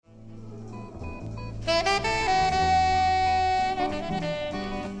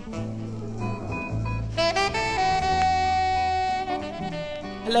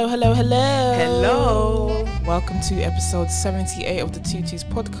Hello, hello, hello. Hello. Welcome to episode 78 of the Tutus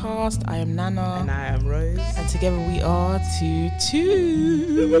podcast. I am Nana. And I am Rose. And together we are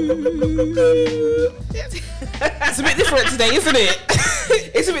Tutu. It's a bit different today, isn't it?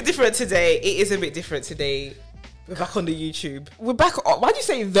 It's a bit different today. It is a bit different today. We're back on the YouTube. We're back on, why'd you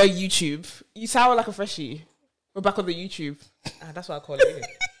say the YouTube? You sound like a freshie. We're back on the YouTube. That's what I call it.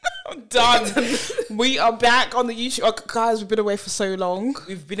 I'm done. We are back on the YouTube. Oh, guys, we've been away for so long.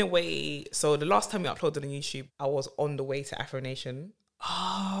 We've been away. So the last time we uploaded on YouTube, I was on the way to Afro Nation.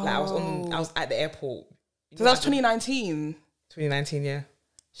 Oh. Like I was at the airport. So that's 2019. 2019, yeah.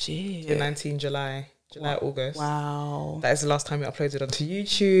 Shit. 2019, July, August. Wow. That is the last time we uploaded onto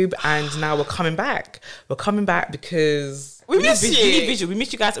YouTube, and now we're coming back. We're coming back because we miss you. We need visuals. We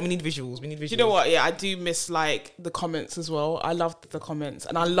miss you guys, and we need visuals. You know what? Yeah, I do miss like the comments as well. I loved the comments,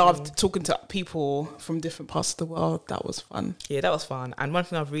 and I loved talking to people from different parts of the world. That was fun. Yeah, that was fun. And one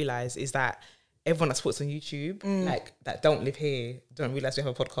thing I've realised is that everyone that supports on YouTube, like that don't live here, don't realise we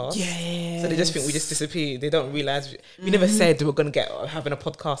have a podcast. Yeah. So they just think we just disappeared. They don't realise we never said we're gonna get having a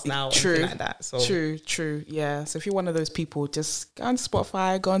podcast now. True. Or anything like that. So True. Yeah. So if you're one of those people, just go on to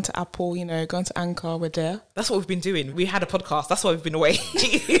Spotify, go on to Apple, go on to Anchor. We're there. that's what we've been doing. We had a podcast. That's why we've been away.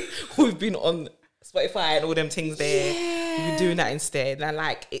 We've been on Spotify and all them things there. We've been doing that instead, and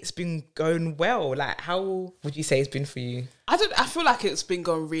like it's been going well. Like, how would you say it's been for you? I feel like it's been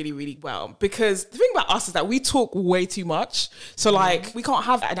going really, really well, because the thing about us is that we talk way too much. So like we can't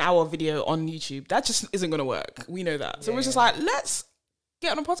have an hour video on YouTube. That just isn't going to work. We know that. So we're just like, let's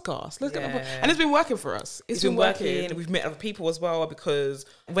get on a podcast. Let's get on a podcast. And it's been working for us. It's been working. We've met other people as well, because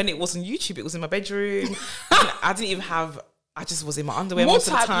when it was on YouTube, it was in my bedroom. And I didn't even have... I just was in my underwear most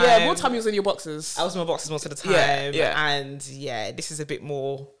of the time. Yeah, more time you was in your boxes. I was in my boxes most of the time. Yeah. And yeah, this is a bit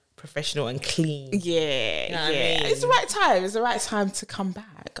more professional and clean. Yeah, You know what I mean? It's the right time. It's the right time to come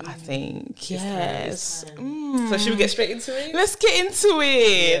back, I think. Yes. So should we get straight into it? Let's get into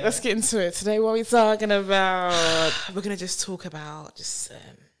it. Yeah. Let's get into it. Today, what are we talking about? We're going to just talk about just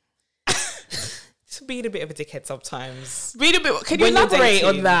being a bit of a dickhead sometimes. Can you elaborate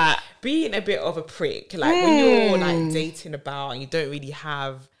on that? Being a bit of a prick. Like when you're like dating about and you don't really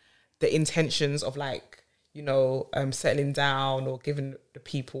have the intentions of like, settling down or giving the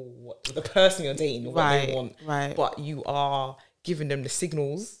person you're dating what they want. Right. But you are giving them the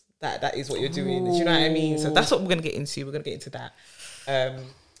signals that is what you're doing. Do you know what I mean? So that's what we're going to get into. We're going to get into that. Do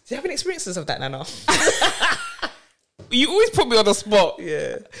you have any experiences of that, Nana? You always put me on the spot.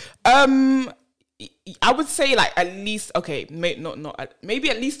 Yeah. I would say like at least, okay, maybe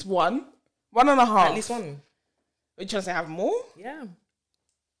at least one and a half. At least one. Are you trying to say have more? Yeah.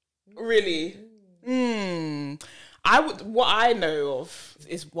 Really? What I know of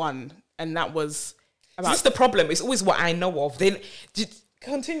is one, and that was about... This is the problem. It's always what I know of. Then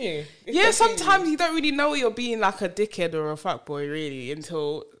continue. Sometimes you don't really know you're being like a dickhead or a fuckboy really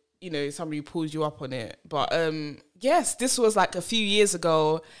until, somebody pulls you up on it. But yes, this was like a few years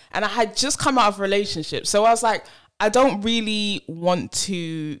ago, and I had just come out of a relationship. So I was like, I don't really want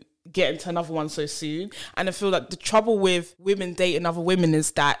to get into another one so soon. And I feel like the trouble with women dating other women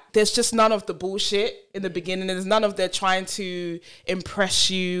is that there's just none of the bullshit in the beginning. There's none of their trying to impress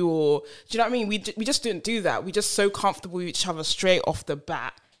you, or do you know what I mean? We just didn't do that. We're just so comfortable with each other straight off the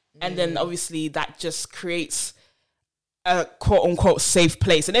bat. And then obviously that just creates a quote unquote safe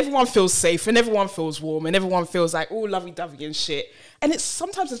place, and everyone feels safe and everyone feels warm and everyone feels like all lovey-dovey and shit. And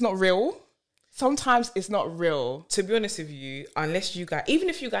sometimes it's not real. Sometimes it's not real. To be honest with you, unless you guys, even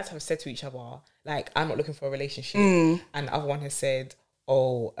if you guys have said to each other, like, I'm not looking for a relationship, and the other one has said,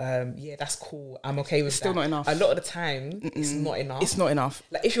 yeah, that's cool, I'm okay with that. Still not enough. A lot of the time, it's not enough. It's not enough.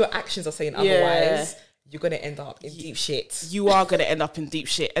 Like, if your actions are saying otherwise, you're going to end up in deep shit. You are going to end up in deep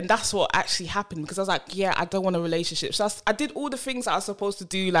shit. And that's what actually happened, because I was like, yeah, I don't want a relationship. So I did all the things that I was supposed to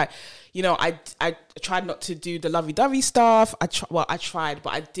do. Like, I tried not to do the lovey-dovey stuff. I tried,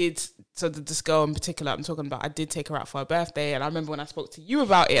 but I did. So this girl in particular I'm talking about, I did take her out for her birthday. And I remember when I spoke to you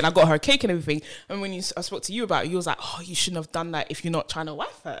about it, and I got her a cake and everything. And when I spoke to you about it, you was like, oh, you shouldn't have done that if you're not trying to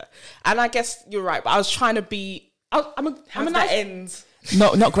wife her. And I guess you're right. But I was trying to be... I'm a nice... end?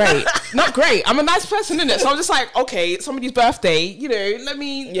 No, not great. Not great. I'm a nice person, innit? So I'm just like, okay, somebody's birthday, let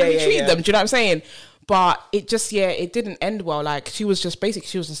me treat them. Do you know what I'm saying? But it just, it didn't end well. Like, she was just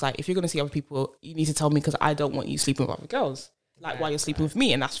like, if you're going to see other people, you need to tell me, because I don't want you sleeping with other girls. Like, while you're sleeping with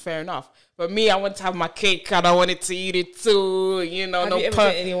me, and that's fair enough. But me, I wanted to have my cake and I wanted to eat it too, Have you ever dated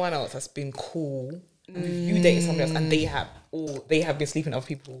anyone else that's been cool? You dated somebody else and they have been sleeping with other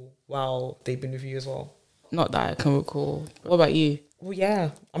people while they've been with you as well? Not that I can recall. What about you? Well, yeah,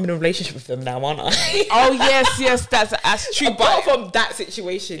 I'm in a relationship with them now, aren't I? Oh yes, that's true. Apart from that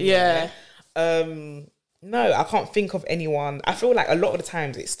situation, yeah. No, I can't think of anyone. I feel like a lot of the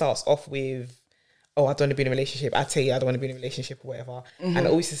times it starts off with, oh, I don't want to be in a relationship. I tell you, I don't want to be in a relationship or whatever. And I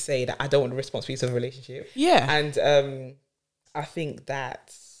always just say that I don't want the responsibilities of a relationship. Yeah. And I think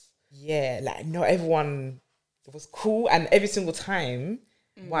that, like not everyone was cool. And every single time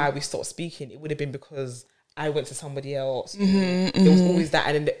why we stopped speaking, it would have been because I went to somebody else. There was always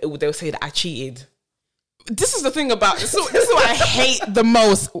that. And then they'll say that I cheated. This is the thing about this is what I hate the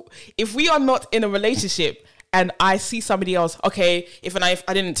most. If we are not in a relationship and I see somebody else, okay, if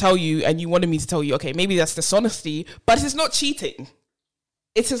I didn't tell you and you wanted me to tell you, okay, maybe that's dishonesty, but it's not cheating.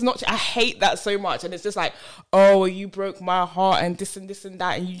 It is not. I hate that so much, and it's just like, oh, you broke my heart and this and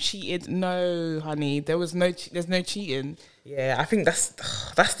that, and you cheated. No, honey, there's no cheating. Yeah, I think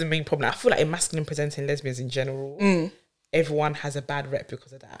that's the main problem. I feel like in masculine presenting lesbians in general, everyone has a bad rep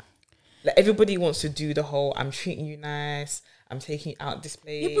because of that. Like everybody wants to do the whole, I'm treating you nice, I'm taking you out this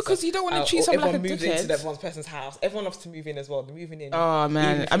place. Yeah, because you don't want to treat someone like a dickhead. Everyone moves into everyone's person's house. Everyone loves to move in as well. They're moving in. Oh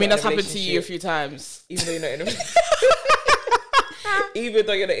man, I mean that's happened to you a few times. Even though you're not in a even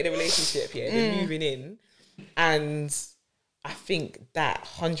though you're not in a relationship, they're moving in, and I think that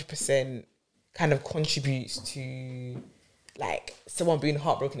 100% kind of contributes to like someone being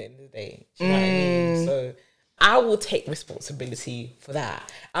heartbroken at the end of the day. Do you know what I mean? So I will take responsibility for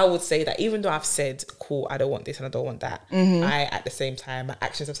that. I would say that even though I've said, cool, I don't want this and I don't want that, I, at the same time, my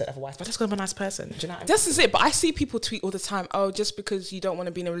actions have said otherwise, but I just got to be a nice person. Do you know what I mean? This is it. But I see people tweet all the time, oh, just because you don't want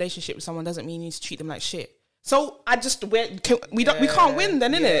to be in a relationship with someone doesn't mean you need to treat them like shit. So I just, we can't win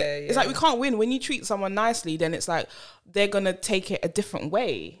then, innit? Yeah. It's like we can't win. When you treat someone nicely, then it's like they're going to take it a different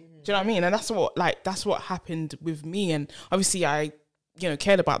way. Do you know what I mean? And that's what happened with me. And obviously I,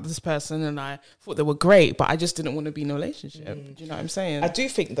 cared about this person and I thought they were great, but I just didn't want to be in a relationship. Do you know what I'm saying? I do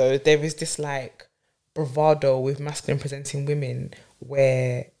think though, there is this like bravado with masculine presenting women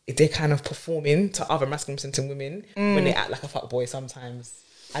where they're kind of performing to other masculine presenting women when they act like a fuckboy sometimes.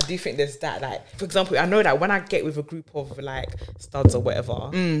 I do think there's that, like, for example, I know that when I get with a group of like studs or whatever,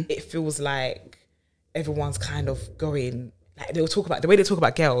 it feels like everyone's kind of going, like they'll talk about, the way they talk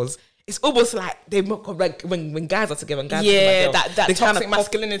about girls, it's almost like they mock like when guys are together and guys that toxic kind of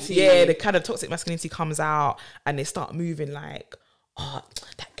masculinity. Yeah, the kind of toxic masculinity comes out and they start moving like, oh,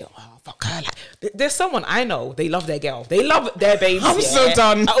 that girl, oh, fuck her. Like, there's someone I know, they love their girl. They love their babes. I'm so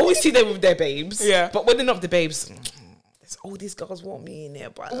done. I always see them with their babes. Yeah. But when they're not the babes, all these girls want me in there,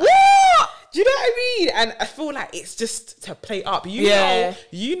 but like, What? do you know what I mean? And I feel like it's just to play up. You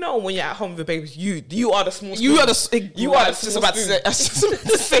know when you're at home with the babes, you are the small spoon. You are the small spoon. I was just about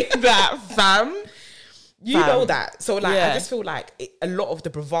to say that, fam. You know that. So like, I just feel like a lot of the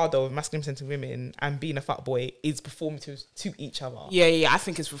bravado of masculine presenting women and being a fuckboy is performative to each other. Yeah, I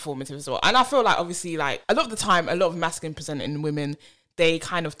think it's performative as well. And I feel like obviously like a lot of the time, a lot of masculine presenting women, they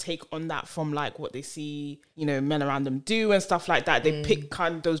kind of take on that from like what they see, men around them do and stuff like that. They pick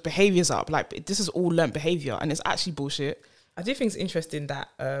kind of those behaviors up. Like this is all learnt behavior and it's actually bullshit. I do think it's interesting that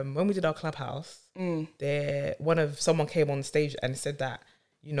when we did our Clubhouse, someone came on stage and said that,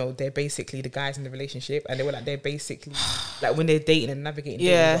 they're basically the guys in the relationship, and they were like, they're basically like when they're dating and navigating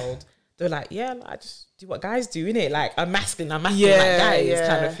the world, they're like, I just do what guys do, innit? Like I'm masculine like guys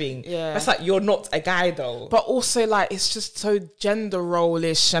kind of thing. Yeah. That's like, you're not a guy though. But also like, it's just so gender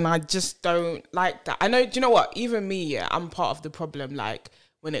role-ish and I just don't like that. I know, do you know what? Even me, I'm part of the problem, like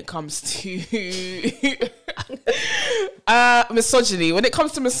when it comes to misogyny. When it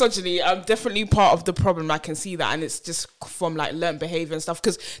comes to misogyny, I'm definitely part of the problem. I can see that. And it's just from like learned behavior and stuff.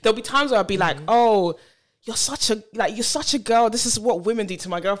 Because there'll be times where I'll be like, oh, you're such a girl. This is what women do to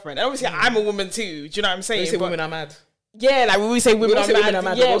my girlfriend. And obviously, I'm a woman too. Do you know what I'm saying? When you say women are mad. Yeah, like when we say women are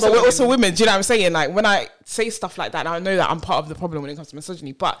mad. Yeah, but we're also women. Do you know what I'm saying? Like when I say stuff like that, I know that I'm part of the problem when it comes to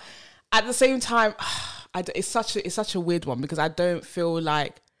misogyny. But at the same time, it's such a weird one because I don't feel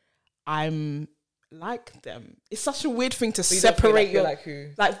like I'm like them. It's such a weird thing to separate your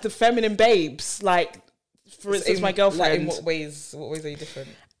like the feminine babes. Like for instance, my girlfriend. Like in what ways are you different?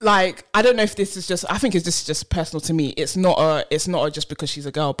 Like, I don't know if this is just, I think it's just personal to me. It's not just because she's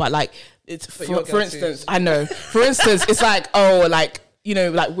a girl, but like, it's for instance, I know, for instance, it's like, oh, like,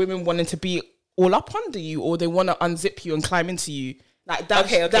 like women wanting to be all up under you or they want to unzip you and climb into you. Like that,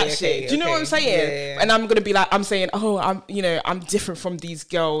 that shit. Do you know what I'm saying? Yeah. And I'm going to be like, I'm saying, oh, I'm different from these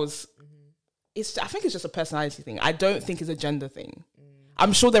girls. I think it's just a personality thing. I don't think it's a gender thing.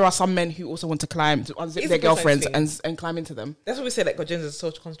 I'm sure there are some men who also want to climb to unzip their girlfriends and climb into them. That's what we say, like, gender is a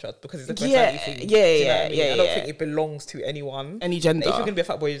social construct because it's a Yeah, personality thing. yeah, Do you know what I mean? yeah, I don't yeah. think it belongs to anyone. Any gender. Like, if you're gonna be a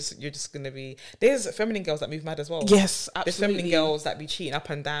fuckboy, you're just gonna be. There's feminine girls that move mad as well. Yes, There's absolutely. feminine girls that be cheating up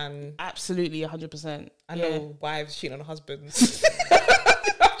and down. Absolutely, 100%. I know wives cheating on husbands. Do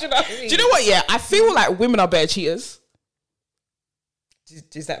you know what I mean? Do you know what? Yeah, I feel like women are better cheaters.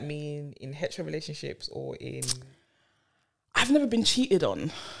 Does that mean in hetero relationships or in? I've never been cheated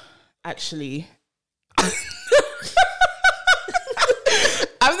on, actually. I've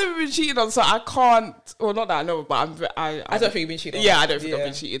never been cheated on, so I can't. Well, not that I know, but I don't think you've been cheated on. Yeah, I don't think I've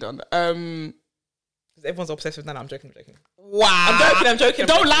been cheated on. Everyone's obsessed with that. I'm joking. Wow. I'm joking.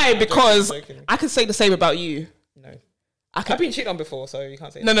 Don't lie, because I'm joking. I could say the same about you. No. I've been cheated on before, so you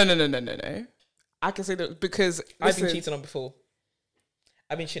can't say No. I can say that because I've been cheated on before.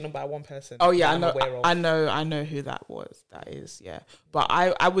 I've been cheated on by one person. Oh yeah, I'm aware of. I know who that was. That is, yeah. But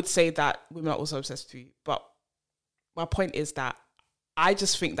I would say that women are also obsessed with you. But my point is that I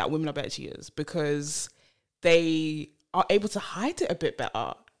just think that women are better cheaters because they are able to hide it a bit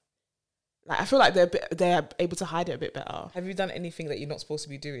better. Like I feel like they're able to hide it a bit better. Have you done anything that you're not supposed to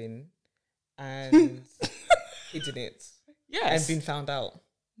be doing and hidden it? Yes. And been found out?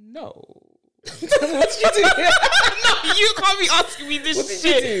 No. What did you do? No, you can't be asking me this What did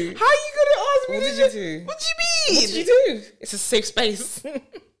shit. you do? How are you gonna ask me What this did you shit? do? What do you mean? What did you do? It's a safe space.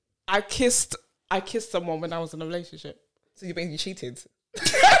 I kissed someone when I was in a relationship. So you basically cheated. I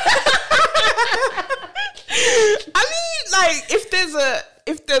mean, like, if there's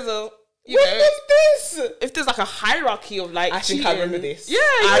a you When know, was this? if there's like a hierarchy of like I think cheating, I remember this. Yeah,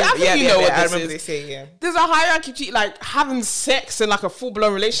 I think you know what I this remember is. this. Yeah. There's a hierarchy of cheating, like having sex in like a full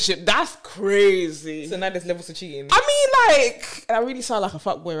blown relationship. That's crazy. So now there's levels of cheating. I mean, like, and I really sound like a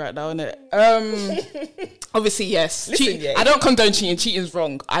fuckboy right now, innit? Obviously, yes. Listen, yeah, I don't condone cheating. Cheating's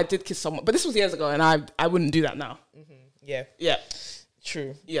wrong. I did kiss someone, but this was years ago, and I wouldn't do that now. Yeah. Yeah,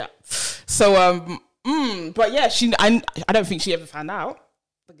 True. yeah. So, but yeah, I don't think she ever found out.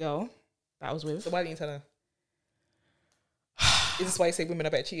 The girl that I was with. So why didn't you tell her? Is this why you say women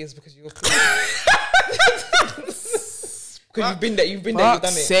are better cheaters? Because you're because you've been there, you've done it.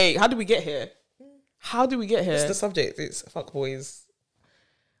 Sake. How did we get here? It's the subject. It's fuckboys.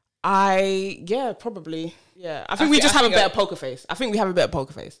 Yeah, probably. Yeah, I think we just have a better poker face. I think we have a better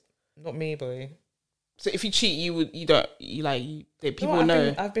poker face. Not me, boy. So if you cheat, people No,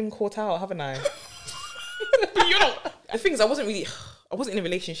 know. I've been caught out, haven't I? You don't. The thing is, I wasn't in a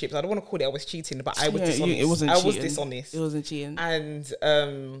relationship. So I don't want to call it I was cheating, but I was dishonest. It wasn't I cheating. was dishonest. It wasn't cheating. And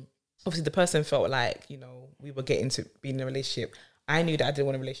obviously the person felt like, you know, we were getting to be in a relationship. I knew that I didn't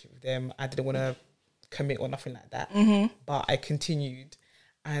want a relationship with them. I didn't want to commit or nothing like that. But I continued.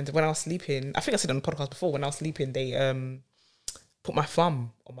 And when I was sleeping, I think I said on the podcast before, when I was sleeping, they put my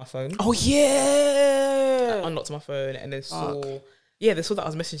thumb on my phone. Oh yeah. Unlocked my phone and then they saw that I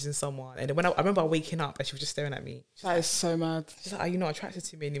was messaging someone. And then when I remember waking up and she was just staring at me. That is so mad. She's like, are you not attracted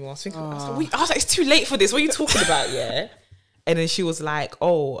to me anymore? I was thinking, I was like, it's too late for this. What are you talking about? Yeah. And then she was like,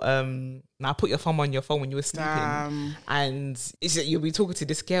 now I put your thumb on your phone when you were sleeping. And you'll be talking to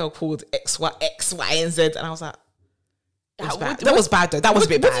this girl called X, Y, and Z. And I was like, that was bad though. That was a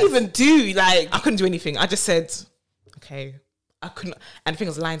bit bad. What do you even do? Like, I couldn't do anything. I just said, okay. I couldn't. And the thing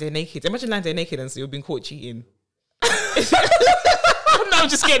was lying there naked. Imagine lying there naked and so you've been caught cheating. no, I'm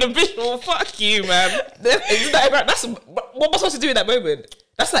just getting a visual. Fuck you, man. That's what am I supposed to do in that moment?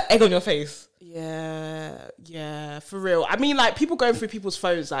 That's like egg on your face. Yeah, for real. I mean, like, people going through people's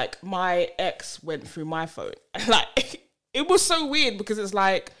phones. Like, my ex went through my phone. Like, it was so weird because it's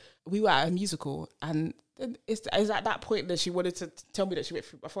like we were at a musical and it's at that point that she wanted to tell me that she went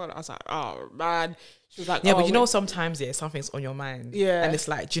through my phone. I was like, oh man. She was like, yeah, but you know, sometimes something's on your mind. Yeah, and it's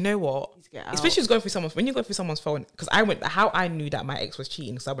like, do you know what? Especially when you go through someone's phone. Because how I knew that my ex was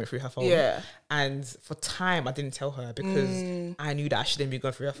cheating because I went through her phone. Yeah, and for time I didn't tell her because I knew that I shouldn't be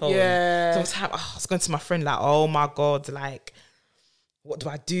going through her phone. Yeah, so time I was going to my friend like, oh my god, like, what do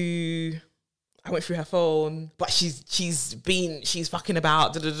I do? I went through her phone, but she's fucking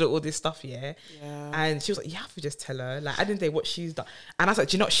about all this stuff, yeah. And she was like, you have to just tell her. Like, I didn't say what she's done. And I was like,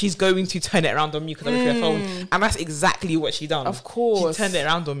 do you know what? She's going to turn it around on me because I went through her phone. And that's exactly what she done. Of course. She turned it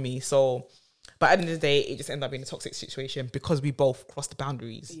around on me. So, but at the end of the day, it just ended up being a toxic situation because we both crossed the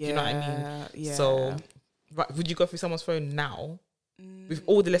boundaries. Yeah, do you know what I mean? Yeah. So, would you go through someone's phone now? With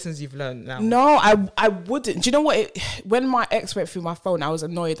all the lessons you've learned now? No, I wouldn't. Do you know what? When my ex went through my phone, I was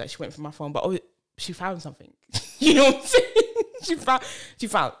annoyed that she went through my phone, but she found something. You know what I'm saying?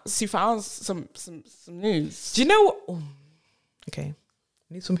 She found some news. Do you know? Okay,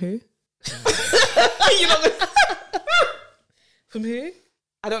 news from who? You know, from who?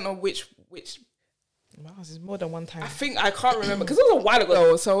 I don't know which. Wow, this is more than one time. I think I can't remember because it was a while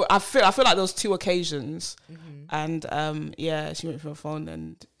ago. So I feel like there was 2 occasions, and she went through her phone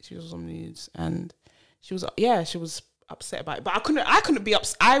and she was on news and she was upset about it. But I couldn't be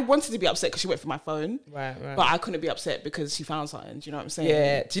upset. I wanted to be upset because she went through my phone, right. But I couldn't be upset because she found something. Do you know what I'm saying?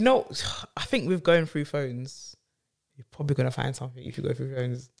 Yeah. Do you know? I think with going through phones, you're probably gonna find something if you go through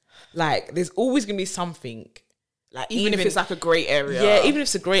phones. Like, there's always gonna be something. Like, even if it's like a grey area. Yeah, even if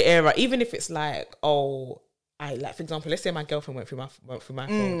it's a grey area, even if it's like, for example, let's say my girlfriend went through my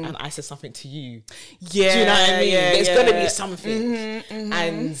phone and I said something to you. Yeah. Do you know what I mean? Yeah, There's gonna be something.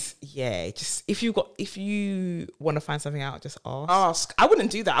 And just if you want to find something out, just ask. I wouldn't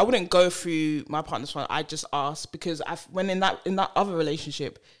do that. I wouldn't go through my partner's phone. I just ask because when in that other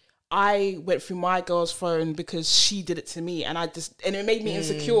relationship, I went through my girl's phone because she did it to me, and it made me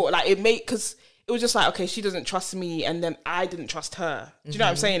insecure. Like, because it was just like, okay, she doesn't trust me, and then I didn't trust her. Do you know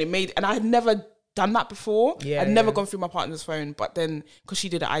what I'm saying? And I had never done that before. I'd never gone through my partner's phone, but then because she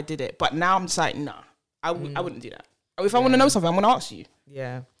did it, I did it. But now I'm just like, nah, I wouldn't do that. If I want to know something, I'm gonna ask you.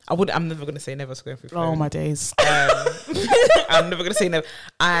 Yeah, I'm never gonna say never to going through phone. Oh my days. I'm never gonna say never.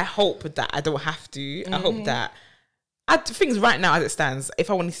 I hope that I don't have to. I hope that. Things right now as it stands, if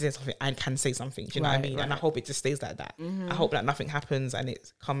I wanted to say something, I can say something. Do you know what I mean? Right. And I hope it just stays like that. I hope that nothing happens and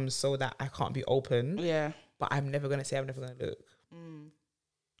it comes so that I can't be open. Yeah. But I'm never going to say, I'm never going to look.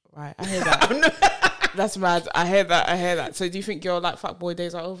 Right. I hear that. That's mad. I hear that. So do you think your fuckboy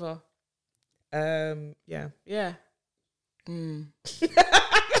days are over? Yeah. Yeah. Okay.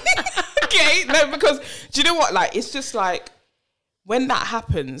 No, because do you know what? It's just when that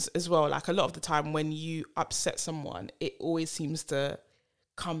happens as well, a lot of the time when you upset someone, it always seems to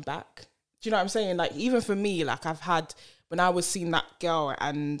come back. Do you know what I'm saying? Even for me, I've had, when I was seeing that girl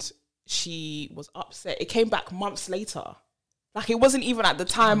and she was upset, it came back months later. It wasn't even at the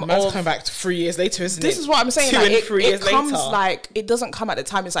time of... come back 3 years later, isn't it? This is what I'm saying. 2 and 3 years comes later. It doesn't come at the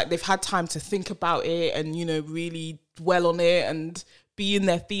time. It's they've had time to think about it and, really dwell on it and be in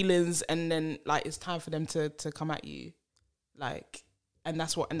their feelings. And then, it's time for them to come at you. And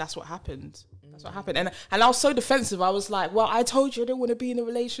that's what happened. That's what happened. And I was so defensive. I was like, well, I told you I didn't want to be in a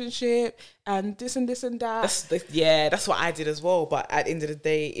relationship and this and this and that. That's what I did as well. But at the end of the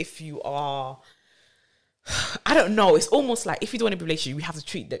day, if you are, I don't know, it's almost like if you don't want to be in a relationship, you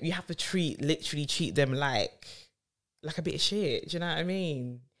have to treat them like a bit of shit. Do you know what I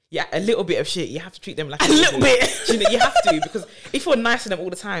mean? Yeah, a little bit of shit. You have to treat them like a little bit. You have to, because if you're nice to them all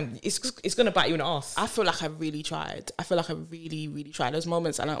the time, it's going to bite you in the ass. I feel like I really tried. I feel like I really, really tried. There's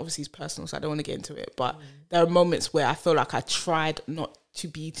moments, and obviously it's personal, so I don't want to get into it, but there are moments where I feel like I tried not to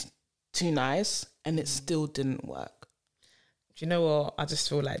be too nice, and it still didn't work. Do you know what? I just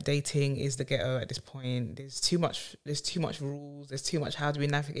feel like dating is the ghetto at this point. There's too much rules. There's too much. How do we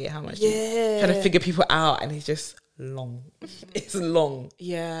navigate? How much? Trying to figure people out, and it's just long. It's long.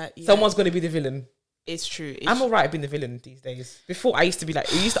 Yeah. Someone's going to be the villain. It's true. I'm alright being the villain these days. Before, I used to be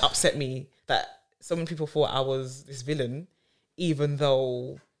it used to upset me that some people thought I was this villain, even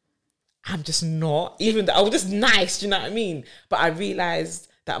though I'm just not. Even though I was just nice, do you know what I mean? But I realised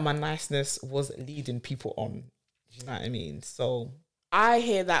that my niceness was leading people on. Do you know what I mean? So I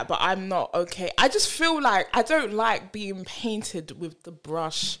hear that, but I'm not okay. I just feel like I don't like being painted with the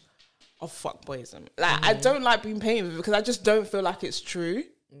brush of fuckboyism. I don't like being painted with it because I just don't feel like it's true.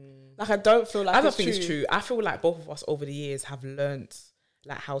 I don't feel like I don't think it's true. I feel like both of us over the years have learnt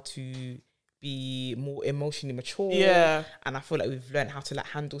how to be more emotionally mature. Yeah. And I feel like we've learned how to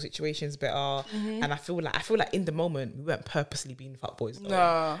handle situations better. And I feel like in the moment we weren't purposely being fuckboys.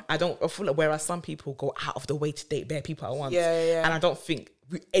 No. I feel like whereas some people go out of the way to date bare people at once. Yeah. And I don't think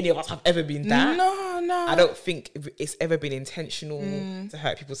any of us have ever been that. No. I don't think it's ever been intentional to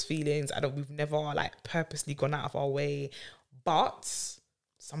hurt people's feelings. We've never purposely gone out of our way. But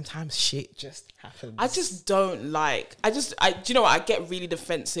sometimes shit just happens. I just don't like. Do you know what? I get really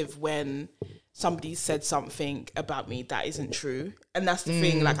defensive when somebody said something about me that isn't true, and that's the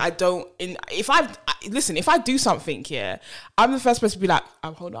thing. If I do something, I'm the first person to be like,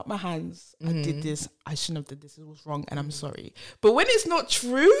 I'm holding up my hands. I did this. I shouldn't have did this. It was wrong, and I'm sorry. But when it's not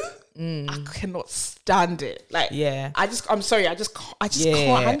true, I cannot stand it. I'm sorry. I just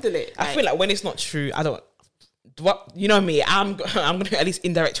can't handle it. I feel like when it's not true, I don't. What you know me, I'm gonna at least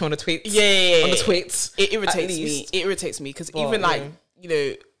indirect you on the tweets. Yeah. On the tweets. It irritates me. It irritates me because even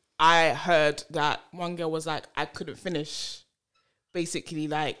I heard that one girl was like, I couldn't finish. Basically,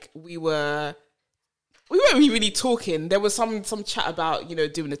 we weren't really talking. There was some chat about,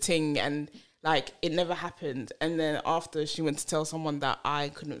 doing a thing and it never happened. And then after she went to tell someone that I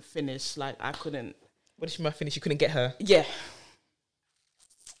couldn't finish, I couldn't. What did she finish? You couldn't get her? Yeah.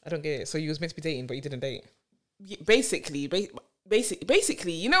 I don't get it. So you was meant to be dating, but you didn't date. Basically,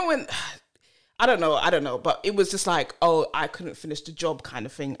 you know when. I don't know, but it was just like, oh, I couldn't finish the job kind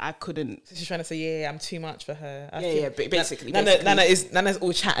of thing. I couldn't. So she's trying to say, yeah, I'm too much for her. Basically. Nana's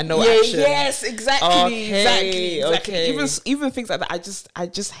all chat and no yeah, action. Yes, exactly. Okay. Even things like that, I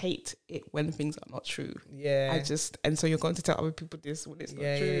just hate it when things are not true. Yeah. And so you're going to tell other people this when it's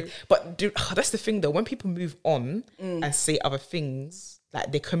not true. Yeah. But that's the thing though. When people move on and say other things,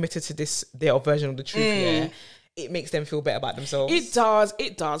 like they're committed to their version of the truth, yeah, it makes them feel better about themselves. It does,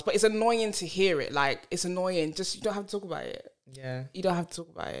 but it's annoying to hear it. Like, it's annoying. Just, you don't have to talk about it. Yeah. You don't have to talk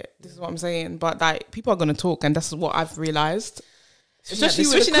about it. This is what I'm saying. But, like, people are going to talk, and that's what I've realised. Especially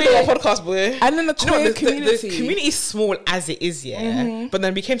in the podcast, boy. And then the queer community. The community is small as it is, yeah. But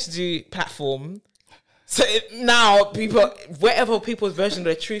then we came to do platform. So now people, whatever people's version of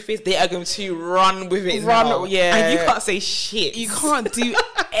the truth is, they are going to run with it now. Yeah. And you can't say shit. You can't do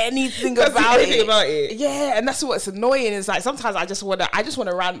anything about it. Yeah, and that's what's annoying. Is like sometimes I just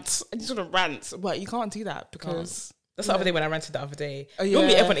wanna rant. But you can't do that because that's the other day when I ranted the other day.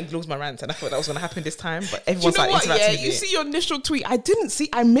 Normally everyone ignores my rant, and I thought that was gonna happen this time, but everyone's like interacting with it. You see your initial tweet. I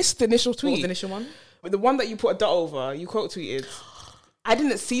missed the initial tweet. What was the initial one? The one that you put a dot over, you quote tweeted. I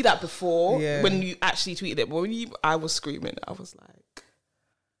didn't see that before when you actually tweeted it, but I was screaming. I was like,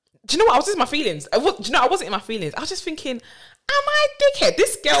 do you know what? I was in my feelings. I wasn't in my feelings. I was just thinking, am I a dickhead?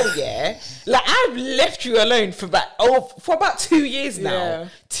 This girl, yeah, like I've left you alone for about 2 years now. Yeah.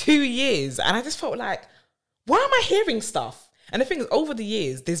 2 years, and I just felt like, why am I hearing stuff? And the thing is, over the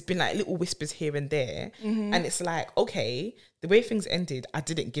years, there's been like little whispers here and there, and it's like, okay, the way things ended, I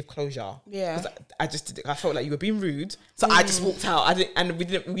didn't give closure. Yeah, I just did. I felt like you were being rude, so I just walked out.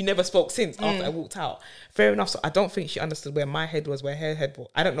 We never spoke since after I walked out. Fair enough. So I don't think she understood where my head was, where her head was.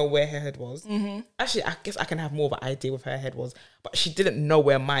 I don't know where her head was. Actually, I guess I can have more of an idea where her head was, but she didn't know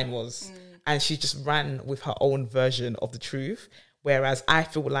where mine was, and she just ran with her own version of the truth. Whereas I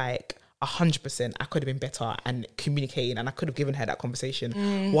feel like 100%, I could have been better and communicating, and I could have given her that conversation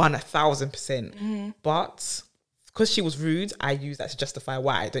 1000%. But because she was rude, I used that to justify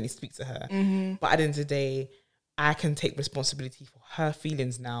why I don't need to speak to her. But at the end of the day, I can take responsibility for her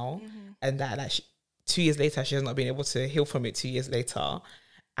feelings now, and that like 2 years later, she has not been able to heal from it 2 years later.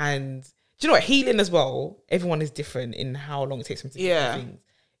 And do you know what? Healing as well, everyone is different in how long it takes them to get things.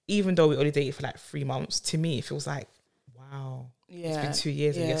 Even though we only dated for like 3 months, to me, it feels like, wow. It's been 2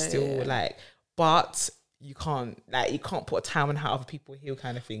 years and you're still like, but you can't put a time on how other people heal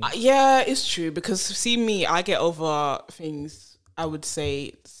kind of thing. Yeah, it's true, because see me, I get over things. I would say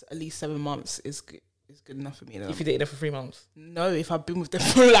it's at least 7 months is good enough for me. If you dated them for 3 months? No, if I've been with them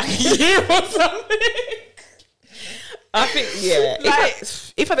for like a year or something. I think, yeah. Like,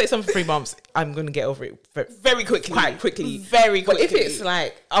 if I date someone for 3 months, I'm going to get over it very quickly. Quite quickly. Very quickly. But if it's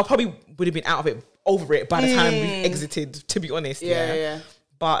like, I probably would have been over it by the time we exited, to be honest. Yeah.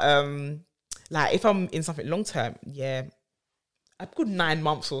 But like if I'm in something long term, a good 9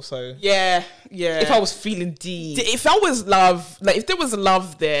 months or so. Yeah. If I was feeling deep. If I was love, like if there was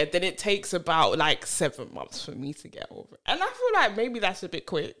love there, then it takes about like 7 months for me to get over it. And I feel like maybe that's a bit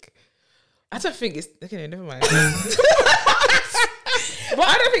quick. I don't think it's okay, never mind. But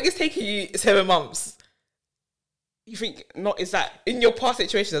I don't think it's taking you 7 months. You think not? Is that in your past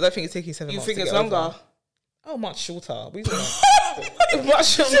situations? I don't think it's taking 7 months. You think it's longer? Over. Oh, much shorter. much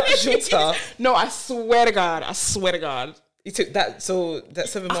shorter. No, I swear to God. You took that. So that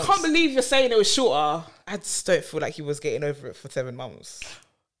 7 months. I can't believe you're saying it was shorter. I just don't feel like he was getting over it for 7 months.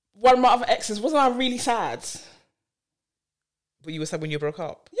 One of my other exes, wasn't I really sad? But you were sad when you broke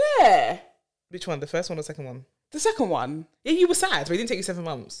up. Yeah. Which one? The first one or the second one? The second one. Yeah, you were sad, but it didn't take you 7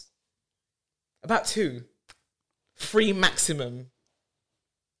 months. About 2. 3 maximum.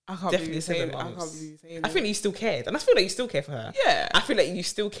 I can't Definitely believe 7 it. I months. can't believe you saying I feel like you still cared. And I feel like you still care for her. Yeah. I feel like you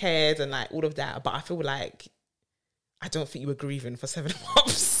still cared and like all of that. But I feel like I don't think you were grieving for 7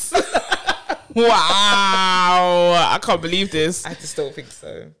 months. Wow. I can't believe this. I just don't think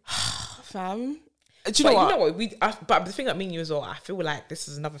so. Fam. Do you know what? But the thing that me and you as well, I feel like this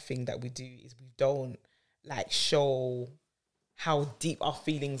is another thing that we do is we don't like show how deep our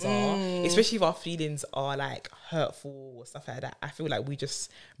feelings are, especially if our feelings are like hurtful or stuff like that. I feel like we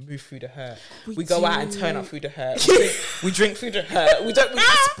just move through the hurt. We go out and turn up through the hurt. We drink through the hurt. We don't really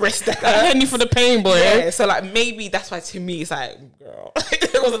express the hurt. Henny for the pain, boy. Yeah, so like maybe that's why to me it's like, girl,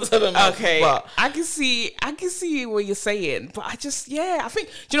 it wasn't 7 months. Okay, but I can see what you're saying, but I just I think,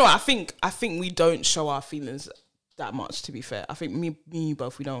 do you know what? I think we don't show our feelings that much, to be fair. I think me and you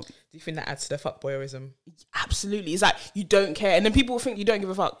both, we don't. Do you think that adds to the fuckboyerism? Absolutely. It's like you don't care, and then people think you don't give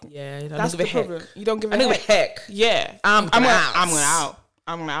a fuck. Yeah, that's the problem. You don't give a heck. I don't give a heck. Yeah, I'm going out. I'm going out.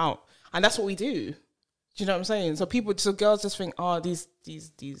 I'm out. And that's what we do. Do you know what I'm saying? So girls just think, oh, these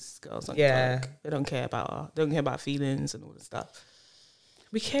girls don't they don't care about her. They don't care about feelings and all this stuff.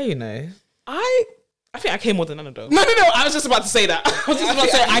 We care, you know. I think I care more than Nana though. No. I was just about to say that. I was just about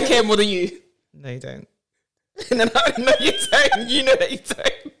to say I care more than you. No, you don't. No, you don't. You know that you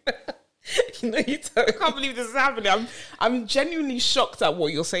don't. You know you don't. I can't believe this is happening. I'm genuinely shocked at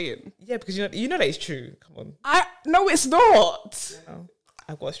what you're saying. Yeah, because you know that it's true. Come on. No, it's not. No.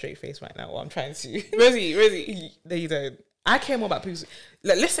 I've got a straight face right now. What I'm trying to. Really. No, you don't. I care more about people.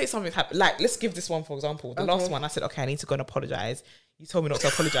 Like, let's say something happened. Like, let's give this one for example. The last one, I said, okay, I need to go and apologize. You told me not to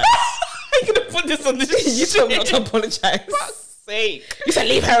apologize. You're gonna put this on this. You told me not to apologize. For fuck's sake. You said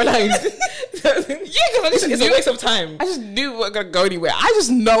leave her alone. It's a waste of time. I just knew we weren't gonna go anywhere. I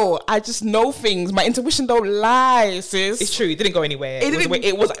just know things. My intuition don't lie, sis. It's true. It didn't go anywhere.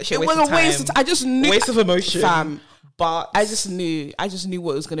 It was actually a waste of time. I just knew. Waste of emotion. Fam. But I just knew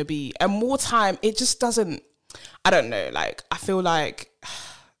what it was gonna be. And more time, it just doesn't. I don't know. Like, I feel like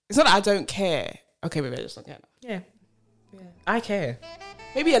it's not that I don't care. Okay, maybe I just don't care. Yeah. I care.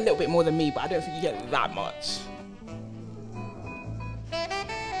 Maybe a little bit more than me, but I don't think you get that much.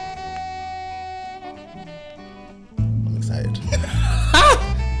 I'm excited.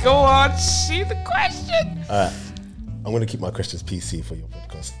 Go on, shoot the question. All right. I'm going to keep my questions PC for your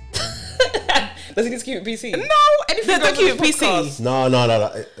podcast. Does he need to keep it PC? No, anything. Don't keep it PC. No.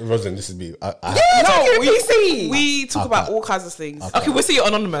 Rosalind, this is me. We talk about all kinds of things. Okay, we'll see you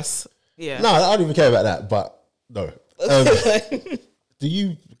anonymous. Yeah. No, I don't even care about that, but no. Do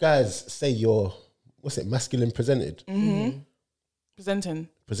you guys say you're, masculine presented? Mm-hmm. Presenting.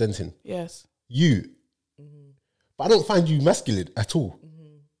 Yes. You. But I don't find you masculine at all.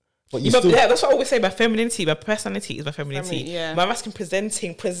 But that's what I always say. My femininity, my personality is my femininity. My masculine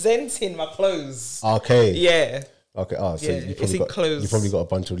presenting my clothes. Okay. Yeah. Okay. Oh, so you probably got a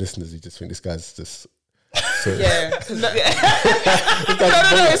bunch of listeners who just think this guy's just. So. Yeah. No.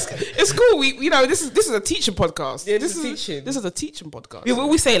 It's cool. This is a teaching podcast. Yeah, this is a teaching podcast. We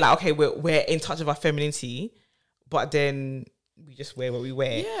always say like, okay, we're in touch with our femininity, but then we just wear what we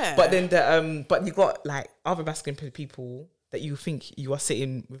wear. Yeah. But then but you got like other masculine people that you think you are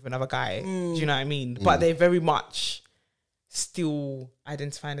sitting with another guy. Do you know what I mean? But they're very much still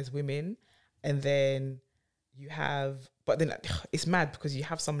identifying as women. And then it's mad because you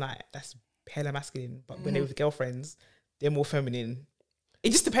have some like that's hella masculine, but when they're with girlfriends, they're more feminine.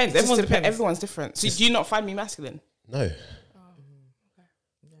 It just depends. Everyone's different. So do you not find me masculine? No.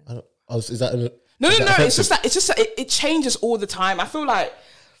 Is that No. It's just that it changes all the time. I feel like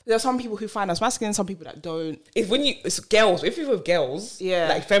there are some people who find us masculine, some people that don't. It's girls. If you're with girls,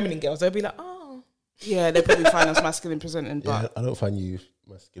 like feminine girls, they'll be like, oh, yeah, they probably find us masculine presenting. But I don't find you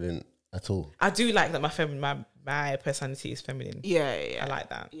masculine at all. I do like that my personality is feminine. Yeah. I like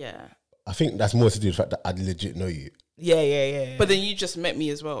that. Yeah. I think that's more to do with the fact that I legit know you. Yeah. But then you just met me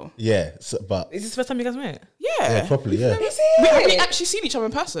as well. Yeah, but is this the first time you guys met? Yeah, properly. Yeah. Have we actually seen each other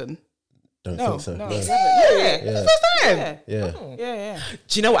in person? Don't think so. No. No. Yeah. First time. Yeah. Oh. Yeah.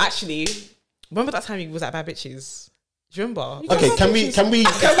 Do you know what? Actually, remember that time you was at Bad Bitches? Do you remember? Okay, can we? No. We need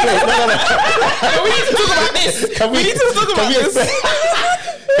to talk about this.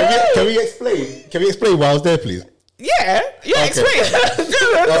 Can we explain? Can we explain why I was there, please? Yeah. Okay. Explain.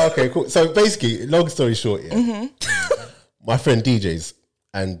 Okay, cool. So basically, long story short, my friend DJs,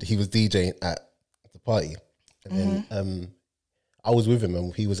 and he was DJing at the party, and then I was with him,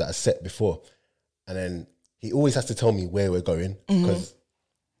 and he was at a set before, and then he always has to tell me where we're going because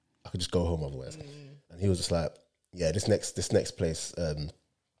I could just go home otherwise. And he was just like, "Yeah, this next place,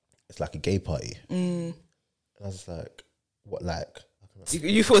 it's like a gay party." And I was like, "What, like?"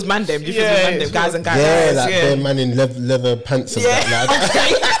 You thought it was mandem. You thought it was mandem, guys and guys. Yeah, like they're man in leather pants and that.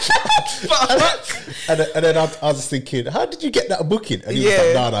 And then I was just thinking, how did you get that booking? And he was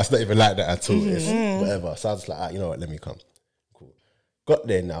like, no, it's not even like that at all. It's whatever. So I was like, you know what, let me come. Cool. Got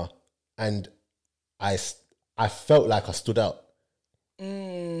there now, and I felt like I stood out.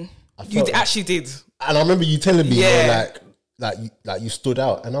 You actually did. And I remember you telling me, like you stood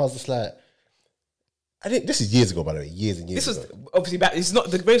out, and I was just like, I think this is years ago, by the way, years and years ago. This was obviously back. It's not,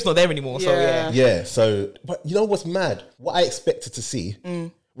 the grave's not there anymore. So yeah. So, but you know what's mad? What I expected to see.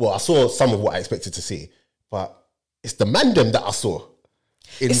 Well, I saw some of what I expected to see, but it's the mandem that I saw.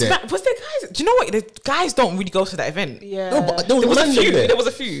 Was there guys? Do you know what? The guys don't really go to that event. Yeah. No, but there was a few. there. There was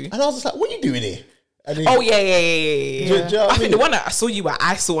a few. And I was just like, what are you doing here? Yeah. Do you know what I think the one that I saw you at,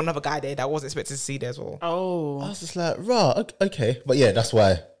 I saw another guy there that I wasn't expected to see there as well. Oh. I was just like, okay. But yeah, that's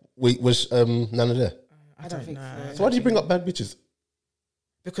why was none of there. I don't think so. So why did you bring up Bad Bitches?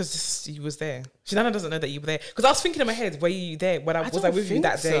 Because you was there. Shanana doesn't know that you were there. Because I was thinking in my head, were you there when I was with you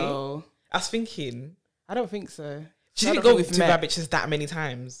that day? So. I was thinking. I don't think so. She didn't go with Rabbitches that many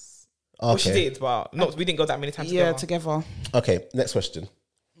times. Okay. Well, she did, but not. We didn't go that many times. Yeah, together. Okay, next question.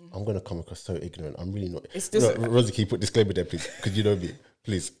 I'm gonna come across so ignorant. I'm really not. It's this. Rosie, can you put disclaimer there, please? Because you know me,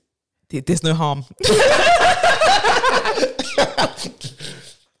 please. There's no harm.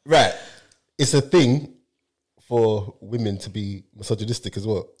 Right, it's a thing for women to be misogynistic as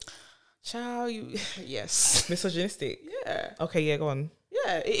well. Child, you yes. Misogynistic. Yeah. Okay, yeah, go on.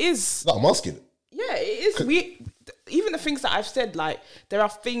 Yeah, it is. No, I'm asking. Yeah, it is. Even the things that I've said, like there are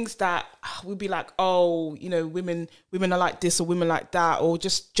things that we'd be like, oh, you know, women are like this or women like that, or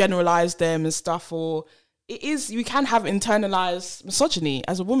just generalize them and stuff. Or it is, you can have internalized misogyny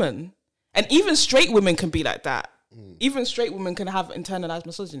as a woman, and even straight women can be like that. Even straight women can have internalized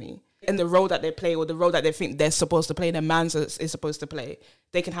misogyny in the role that they play or the role that they think they're supposed to play, their man's is supposed to play.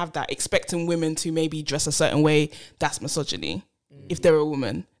 They can have that, expecting women to maybe dress a certain way. That's misogyny. If they're a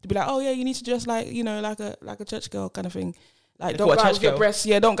woman, to be like, oh yeah, you need to dress like, you know, like a church girl kind of thing. Like don't go out with your breasts.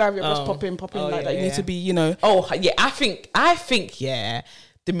 Yeah, don't go out with your breasts popping like that. You need to be, you know. Oh yeah, I think yeah,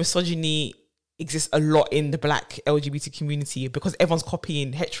 the misogyny exists a lot in the black LGBT community because everyone's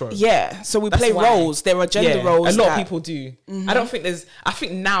copying hetero. Yeah, so we play roles. There are gender roles. A lot of people do. I don't think there's. I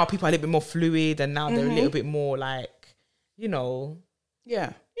think now people are a little bit more fluid, and now they're a little bit more like, you know,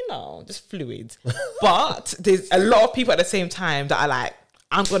 just fluid. But there's a lot of people at the same time that are like,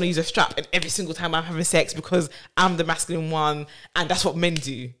 I'm gonna use a strap and every single time I'm having sex because I'm the masculine one, and that's what men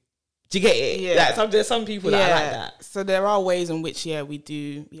do. Do you get it? Yeah. Like there's some people that are like that. So there are ways in which we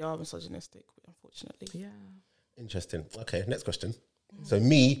are misogynistic, unfortunately. Yeah. Interesting. Okay, next question. So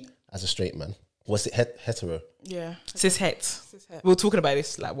me as a straight man, was it hetero? Yeah. Cis-het. We were talking about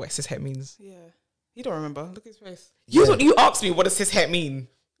this, like what cis-het means. Yeah. You don't remember. Look at his face. You asked me what does cis-het mean.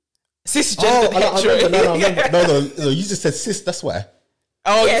 Cisgender hetero. No, you just said cis, that's why.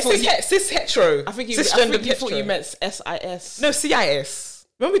 Oh yeah, cis-hetero. I think you thought you meant SIS. No, CIS.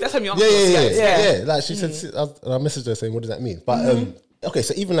 Remember that time you asked Yeah. Like she said, cis, I messaged her saying, what does that mean? But okay,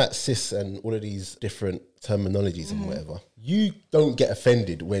 so even like cis and all of these different terminologies and whatever, you don't get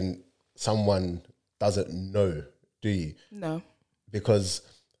offended when someone doesn't know, do you? No. Because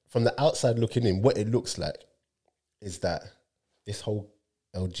from the outside looking in, what it looks like is that this whole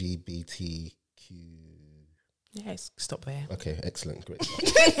LGBTQ. Yes, stop there. Okay, excellent, great.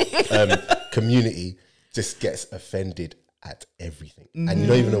 Community just gets offended at everything, and you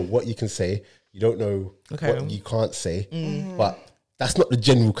don't even know what you can say. You don't know what you can't say, but that's not the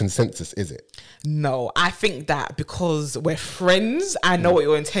general consensus, is it? No, I think that because we're friends, I know what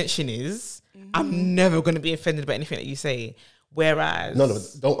your intention is. I'm never going to be offended by anything that you say. Whereas no,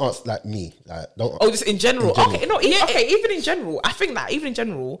 don't ask like me. Like, don't. Oh, just in general. Okay, no, okay. Even in general, I think that even in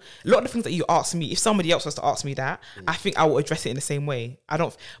general, a lot of the things that you ask me, if somebody else was to ask me that, I think I will address it in the same way.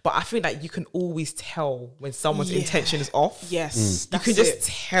 But I think that you can always tell when someone's intention is off. Yes, you can just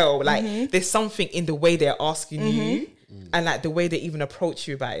tell. Like there's something in the way they're asking you, and like the way they even approach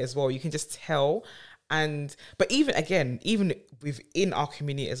you about it as well. You can just tell. But even within our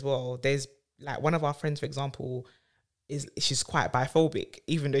community as well, there's like one of our friends, for example. She's quite biphobic,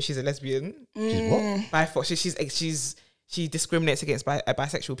 even though she's a lesbian. She's what? She discriminates against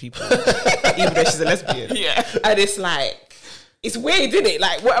bisexual people, even though she's a lesbian. Yeah, and it's like it's weird, isn't it?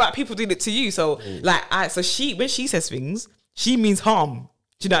 Like, what about people doing it to you? So when she says things, she means harm.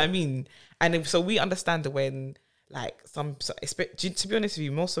 Do you know what I mean? And so we understand that when like to be honest with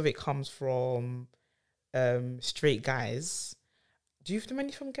you, most of it comes from straight guys. Do you have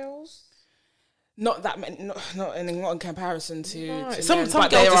many from girls? Not that many, not in comparison to some men, girls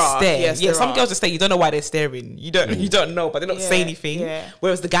just stare. Yes, some girls just stare. You don't know why they're staring. You don't know, but they don't say anything. Yeah.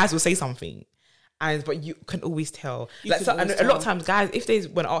 Whereas the guys will say something, but you can always tell. A lot of times, guys, if they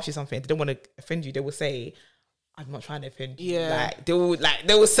want to ask you something, they don't want to offend you. They will say, "I'm not trying to offend you." Yeah, they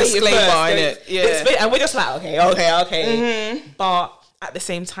will say it first. Yeah, and we're just like, okay. But at the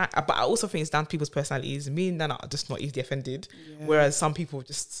same time, but I also think it's down to people's personalities. Me and Nana are just not easily offended, whereas some people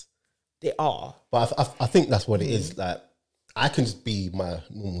just. They are. But I think that's what it is. Like, I can just be my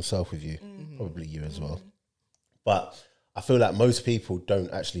normal self with you, probably you as well. But I feel like most people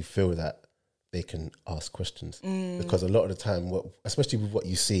don't actually feel that they can ask questions because a lot of the time, especially with what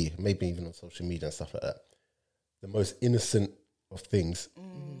you see, maybe even on social media and stuff like that, the most innocent of things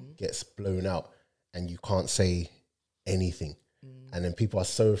gets blown out and you can't say anything. And then people are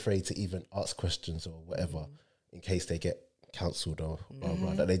so afraid to even ask questions or whatever in case they get cancelled or blah,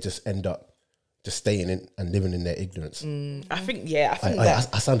 blah, that they just end up just staying in and living in their ignorance. I think that.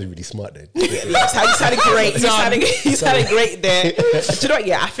 I sounded really smart then. You sounded great. You sounded great there. Do you know what?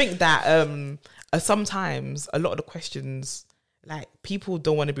 Yeah, I think that sometimes a lot of the questions, like, people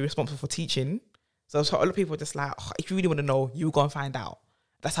don't want to be responsible for teaching. So a lot of people are just like, oh, if you really want to know, you go and find out.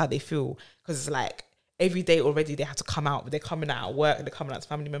 That's how they feel. Because it's like every day already they have to come out. But they're coming out at work. They're coming out as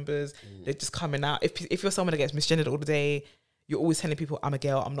family members. They're just coming out. If you're someone that gets misgendered all the day, you're always telling people, I'm a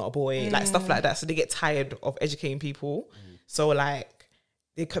girl, I'm not a boy. Like, stuff like that. So they get tired of educating people. So, like,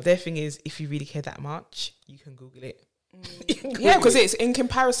 their thing is, if you really care that much, you can Google it. Yeah, because it's in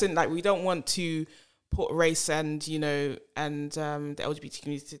comparison, like, we don't want to put race and, you know, and the LGBT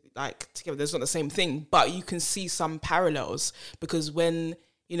community, like, together. There's not the same thing, but you can see some parallels, because when,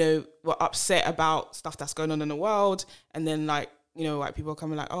 you know, we're upset about stuff that's going on in the world, and then, like, you know, like, people are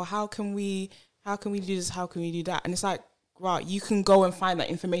coming like, oh, how can we do this, how can we do that? And it's like, right, you can go and find that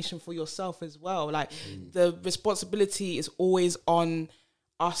information for yourself as well. Like, the responsibility is always on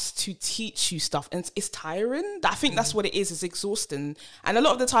us to teach you stuff, and it's tiring. I think that's what it is. It's exhausting, and a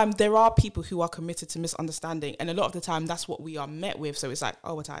lot of the time there are people who are committed to misunderstanding, and a lot of the time that's what we are met with. So it's like,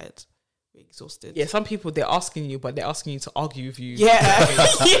 oh, we're tired, we're exhausted. Yeah, some people, they're asking you, but they're asking you to argue with you. Yeah.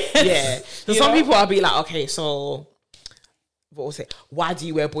 Yeah. So some people will be like, okay, so what was it? Why do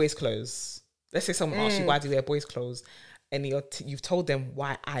you wear boys' clothes? Let's say someone asks you, why do you wear boys' clothes? And you've told them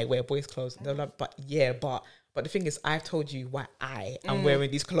why I wear boys' clothes. And they're like, but the thing is, I've told you why I am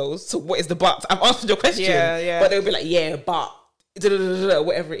wearing these clothes. So what is the but? I've answered your question. Yeah. But they'll be like, yeah, but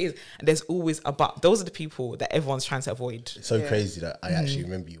whatever it is. And there's always a but. Those are the people that everyone's trying to avoid. It's so crazy that I actually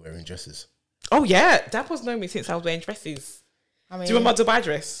remember you wearing dresses. Oh yeah, Dapo's known me since I was wearing dresses. I mean, do you remember my Dubai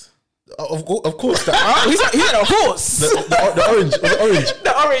dress? Of course. That, he's like a horse. the orange. Was it orange?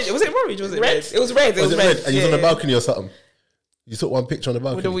 The orange. Was it orange? Was it red? It was red. It was red. And you was on the balcony or something. You took one picture on the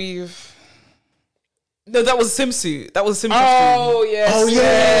balcony. With the weave. No, that was a swimsuit. That was a swimming costume. Yes. Oh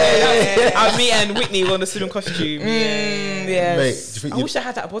yeah. Me and Whitney were on the swimming costume. Yes. Mate, do you think I wish I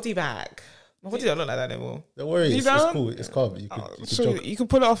had that body back. My body don't look like that anymore. Don't worry, it's cool. It's calm. You could jog. You can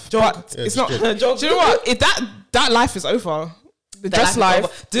pull it off. But Yeah, it's not. jog. Do you know what? That life is over. The dress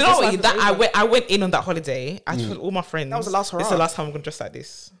life. Do you know what? That I went in on that holiday. I told all my friends. That was the last hurrah. This is the last time I'm gonna dress like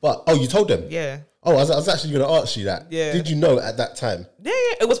this. But you told them. Yeah. Oh, I was actually going to ask you that. Yeah. Did you know at that time? Yeah.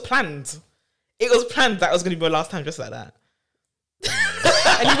 It was planned. It was planned that it was gonna be my last time dressed like that.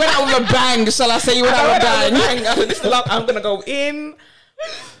 And you went out with a bang. Shall I say you went out with a bang? I said, this is the last. I'm gonna go in.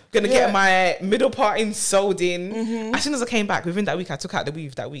 Gonna get my middle part in sewed in. As soon as I came back, within that week, I took out the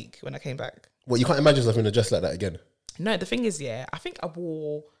weave that week when I came back. Well, you can't imagine yourself in a dress like that again. No, the thing is, I think I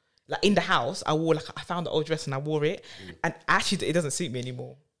wore, like, in the house, I found the old dress and I wore it. And actually, it doesn't suit me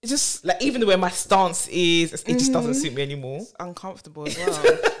anymore. It's just, like, even the way my stance is, it just doesn't suit me anymore. It's uncomfortable as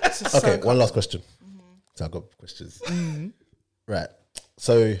well. Okay, one last question. So I've got questions. Right.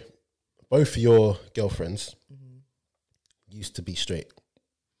 So both your girlfriends used to be straight.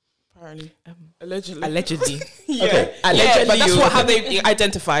 Apparently. Allegedly. Yeah. Okay. Yeah, but that's how they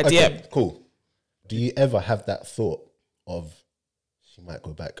identified. Okay, Yeah. cool. Do you ever have that thought of she might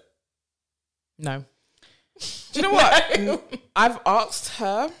go back? No. Do you know what? I've asked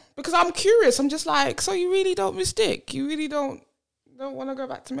her because I'm curious. I'm just like, so you really don't mistake? You really don't want to go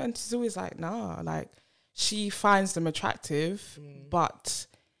back to men? She's always like, nah. Like, she finds them attractive, but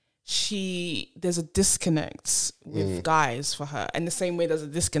there's a disconnect with guys for her, and the same way there's a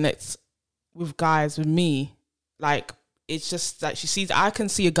disconnect with guys with me. Like, it's just like I can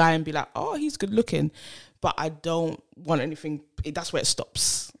see a guy and be like, oh, he's good looking, but I don't want anything. That's where it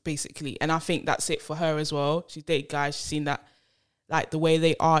stops, basically. And I think that's it for her as well. She's dated guys. She's seen that, like, the way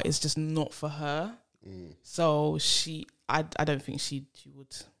they are is just not for her. So I don't think she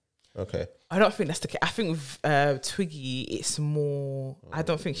would. Okay. I don't think that's the case. I think with Twiggy, it's more. I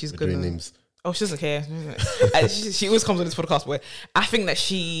don't think she's gonna. Names. Oh, she doesn't care. she always comes on this podcast, but I think that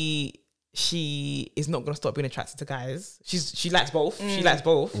she is not gonna stop being attracted to guys. She likes both. She likes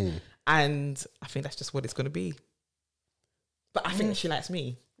both, and I think that's just what it's gonna be. But I think that she likes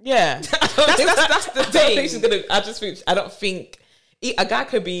me. Yeah, that's the thing. I don't think a guy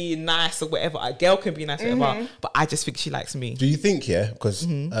could be nice or whatever. A girl can be nice or whatever. But I just think she likes me. Do you think, because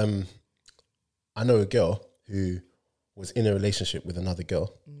I know a girl who was in a relationship with another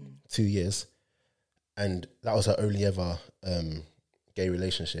girl 2 years, and that was her only ever gay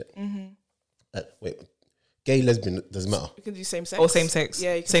relationship. Wait, gay, lesbian, doesn't matter. You can do same sex. Or same sex.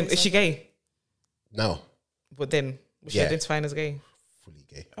 Yeah, you can same. do Is she gay? No. But then was she identifying as gay? Fully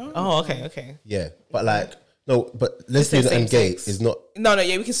gay. Oh, okay. Yeah, but like No, but lesbian same and gay sex. is not. No,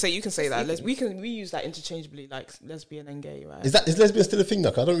 yeah, we can say that. We use that interchangeably, like lesbian and gay, right? Is lesbian still a thing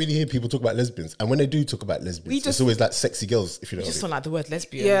now? 'Cause I don't really hear people talk about lesbians, and when they do talk about lesbians, it's always like sexy girls. If you know, I what I just mean. don't like the word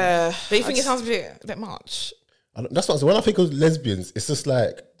lesbian. Yeah, But you think it sounds a bit much? That's what I'm saying. When I think of lesbians, it's just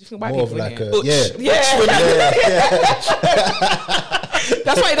like you think white more of people, like innit? a yeah.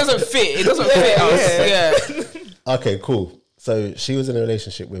 that's why it doesn't fit. It doesn't fit us. Yeah. Okay, cool. So she was in a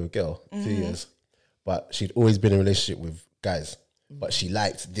relationship with a girl 2 years, but she'd always been in a relationship with guys, but she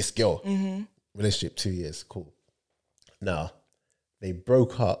liked this girl. Relationship 2 years, cool. Now they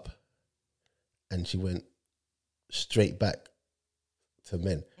broke up, and she went straight back to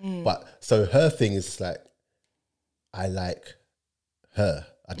men. But so her thing is like, I like her.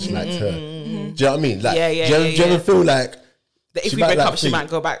 I just liked her. Do you know what I mean? Like, Yeah, do you ever feel like That if she we might break like up, she thing- might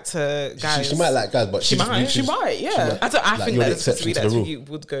go back to guys. She might like guys, but She might. She might, yeah. I like, think you're the that to exception me to that the rule. Twiggy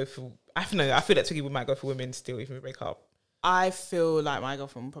would go for. I don't know. I feel that Twiggy might go for women still, even if we break up. I feel like my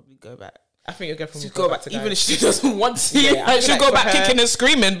girlfriend will probably go back. I think your girlfriend She'd would go back, to even if guys. she doesn't want to. Yeah, I feel she'll like go for back her- kicking and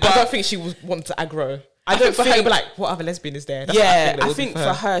screaming. I But don't think she would want to aggro. I I don't don't for her think- be like, what other lesbian is there? That's what yeah, that I would be think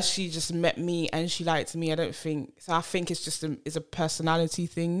for her, she just met me and she liked me. I don't think so. I think it's just it's a personality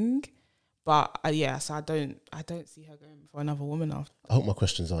thing. But yeah, so I don't see her going for another woman after. I hope my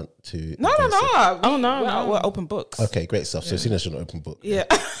questions aren't too. No. Oh, no, no. We're open books. Okay, great stuff. So seeing as you're an open book. Yeah.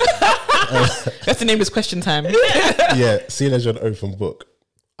 Let's name this question time. Yeah, seeing as you're an open book.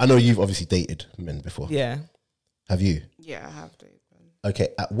 I know you've obviously dated men before. Yeah. Have you? Yeah, I have dated. Okay,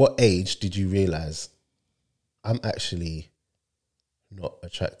 at what age did you realize I'm actually not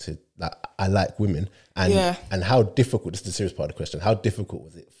attracted? Like, I like women, and Yeah. and how difficult? This is the serious part of the question. How difficult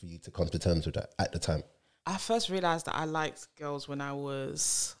was it for you to come to terms with that at the time? I first realized that I liked girls when I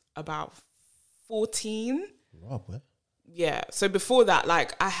was about 14. Rob, where? Yeah. So before that,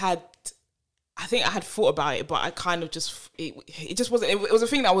 like I think I had thought about it, but I kind of just it just wasn't. It was a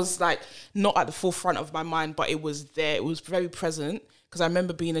thing that was like not at the forefront of my mind, but it was there. It was very present because I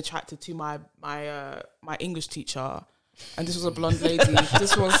remember being attracted to my English teacher, and this was a blonde lady.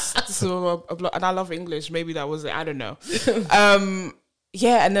 this was a blonde, and I love English. Maybe that was it. I don't know.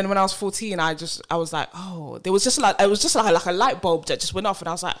 Yeah, and then when I was 14, I was like, oh, it was just like a light bulb that just went off, and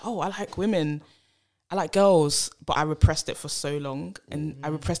I was like, oh, I like women. I like girls, but I repressed it for so long, and I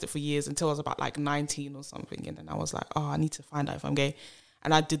repressed it for years until I was about like 19 or something, and then I was like, oh, I need to find out if I'm gay,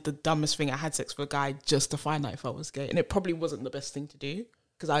 and I did the dumbest thing. I had sex with a guy just to find out if I was gay, and it probably wasn't the best thing to do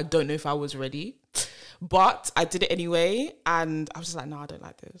because I don't know if I was ready, but I did it anyway, and I was just like, no, I don't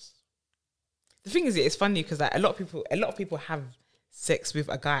like this. The thing is, it's funny because like a lot of people have sex with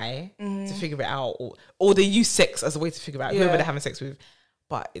a guy to figure it out, or they use sex as a way to figure out whoever they're having sex with.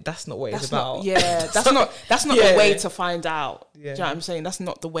 But that's not what it's about. That's not Yeah. the way to find out. Yeah. Do you know what I'm saying? That's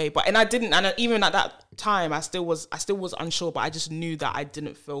not the way. But and I didn't, and even at that time, I still was unsure. But I just knew that I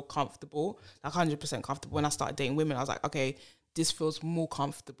didn't feel comfortable, like 100% comfortable. When I started dating women, I was like, okay, this feels more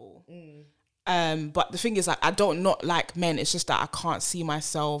comfortable. But the thing is, like, I don't not like men. It's just that I can't see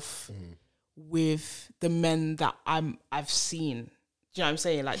myself with the men that I've seen. Do you know what I'm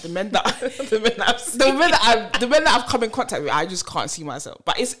saying? Like the men that I've come in contact with, I just can't see myself.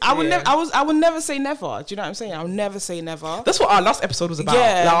 But I would never say never. Do you know what I'm saying? I'll never say never. That's what our last episode was about.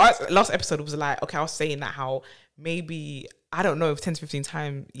 Yeah. Like, our last episode was like, okay, I was saying that how maybe, I don't know, if 10 to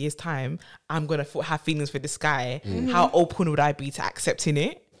 15 years time, I'm going to have feelings for this guy. How open would I be to accepting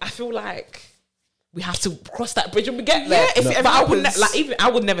it? I feel like we have to cross that bridge when we get there. Yeah, if it ever but I would happens.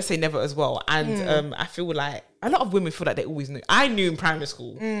 I would never say never as well. And I feel like a lot of women feel like they always knew. I knew in primary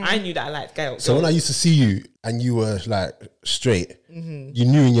school. I knew that I liked girls. So when I used to see you and you were like straight, you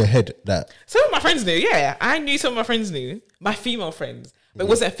knew in your head that. Some of my friends knew, yeah. I knew some of my friends knew, my female friends. But it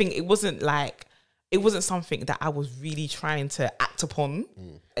wasn't a thing, it wasn't something that I was really trying to act upon.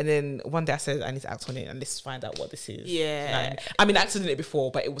 And then one day I said, I need to act on it and let's find out what this is. Yeah. I mean, I acted on it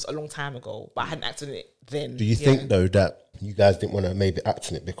before, but it was a long time ago. But I hadn't acted on it then. Do you think though that you guys didn't want to maybe act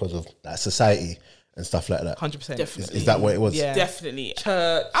on it because of that society and stuff like that? 100%. Definitely. Is that what it was? Yeah. Definitely.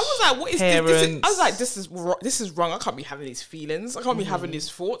 Church. I was like, what is parents. this? I was like, this is wrong. I can't be having these feelings. I can't be having these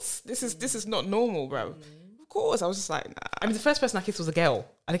thoughts. This is not normal, bro. Of course. I was just like, nah. I mean, the first person I kissed was a girl.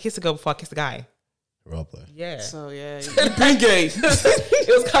 And I kissed a girl before I kissed a guy. Rob, though. Yeah. So yeah, you've been gay. It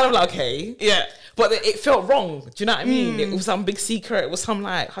was kind of like, okay. Yeah. But it felt wrong. Do you know what I mean? It was some big secret. It was some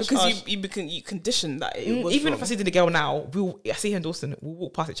like, hush, Because hush. you conditioned that it was Even wrong. if I see the girl now, I see her in Dawson, we'll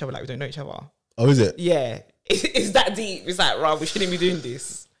walk past each other like we don't know each other. Oh, is it? Yeah. It's that deep. It's like, right, we shouldn't be doing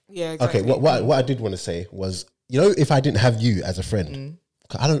this. Yeah, exactly. Okay, what I did want to say was, you know, if I didn't have you as a friend,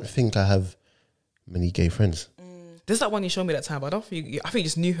 'cause I don't think I have many gay friends. There's that one you showed me that time, but I think you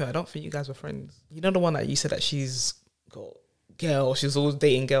just knew her. I don't think you guys were friends. You know the one that you said that she's got girl, she's always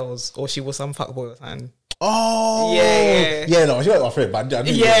dating girls, or she was some fuckboy or something. Oh, yeah. No, she wasn't my friend, but I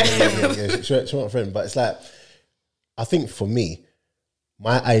knew she wasn't my friend. But it's like, I think for me,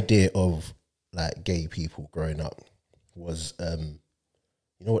 my idea of like gay people growing up was,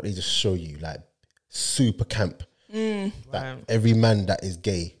 you know what they just show you, like super camp. That every man that is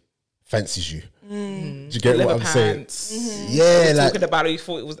gay fancies you. Do you get what I'm saying? Yeah, like talking about it, you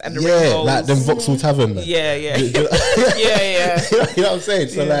thought it was like them Vauxhall Tavern. Yeah. yeah. You know what I'm saying?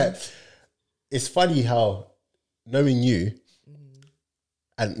 So like, it's funny how knowing you,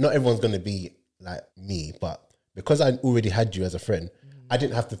 and not everyone's gonna be like me, but because I already had you as a friend, I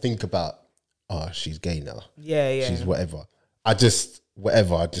didn't have to think about, oh, she's gay now. Yeah. She's whatever. I just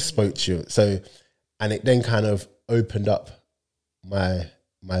spoke to you. So, and it then kind of opened up my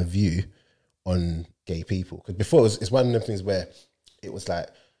view on gay people. Because before it's one of them things where it was like,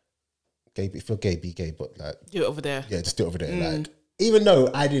 gay, if you're gay, be gay, but like, Do it over there. yeah, just do it over there. Like, even though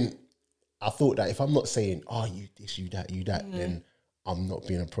I thought that if I'm not saying, oh, you this, you that, then I'm not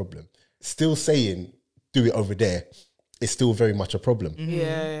being a problem. Still saying, do it over there, it's still very much a problem.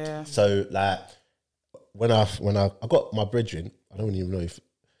 Yeah. So like, when I got my brethren, I don't even know if,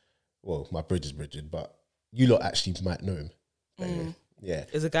 well, my brother's brethren, but you lot actually might know him. Anyway, yeah.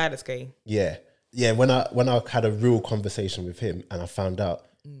 There's a guy that's gay. Yeah. When I had a real conversation with him and I found out,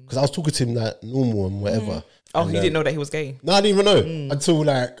 because I was talking to him like normal and whatever. Oh, and, you didn't know that he was gay? No, I didn't even know until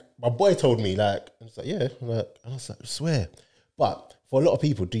like my boy told me, like, I was like, yeah, and I was like, I swear. But for a lot of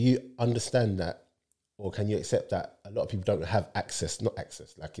people, do you understand that, or can you accept that a lot of people don't have not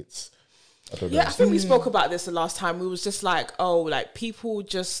access, like it's, I don't know. Yeah, I think we spoke about this the last time. We was just like, oh, like people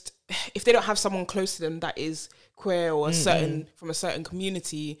just, if they don't have someone close to them that is queer or from a certain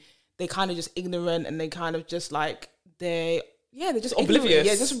community, they kind of just ignorant and they kind of just like, they're just oblivious. Ignorant.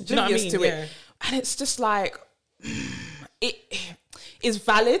 Yeah, just oblivious, you know what I mean? to it. And it's just like, it is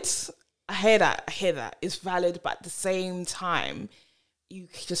valid. I hear that. It's valid, but at the same time, you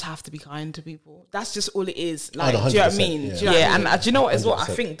just have to be kind to people. That's just all it is. Like, do you know what I mean? Yeah. Do you know what I mean? And do you know what as well? 100%.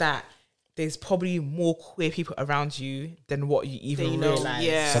 I think that there's probably more queer people around you than what you even realize.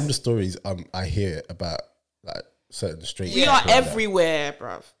 Yeah. Some of the stories I hear about like certain straight We are people like that. everywhere,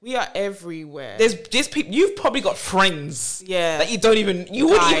 bruv. We are everywhere. There's people, you've probably got friends Yeah. that you wouldn't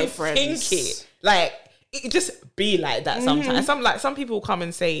Guy even friends. think it. Like, it just be like that sometimes. Some people come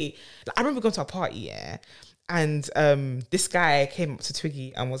and say, like, I remember going to a party, and this guy came up to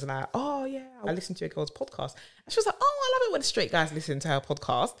Twiggy and was like, oh yeah, I listened to your girl's podcast. And she was like, oh, I love it when straight guys listen to her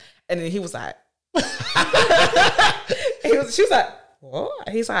podcast. And then he was like, she was like, what?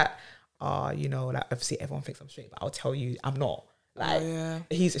 And he's like, you know, like obviously everyone thinks I'm straight, but I'll tell you I'm not. Like,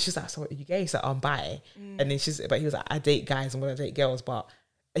 she's like, so are you gay? He's like, I'm bi. And then but he was like, I date guys and when I date girls, but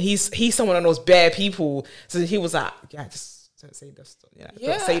he's someone that knows bare people. So he was like, yeah, just don't say this,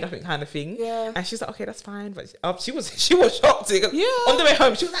 don't say nothing kind of thing. Yeah. And she's like, okay, that's fine. But she was shocked. On the way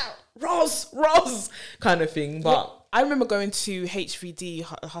home, she was like, Ross kind of thing. But I remember going to HVD,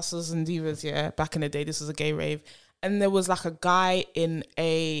 Hustlers and Divas, back in the day. This was a gay rave. And there was like a guy in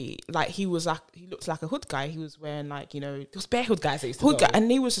he looked like a hood guy. He was wearing like, there was bare hood guys that used to hood go. guy.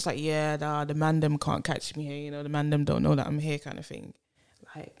 And he was just like, the man them can't catch me here. The man them don't know that I'm here kind of thing.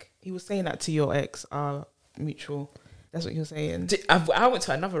 Like, he was saying that to your ex, our mutual. That's what he was saying. I went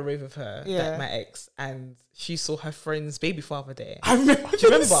to another rave with her, Yeah. my ex, and she saw her friend's baby father there. I remember. Do you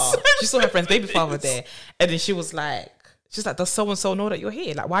remember? She saw her friend's baby father there. And then she was like, does so-and-so know that you're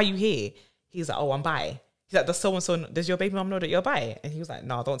here? Like, why are you here? He's like, oh, I'm bi. He's like, does your baby mom know that you're bi? And he was like,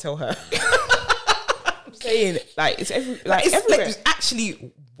 no, don't tell her. I'm saying, like, it's everywhere. It's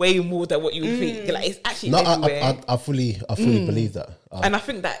actually way more than what you would think. Like, it's actually everywhere. I fully believe that. And I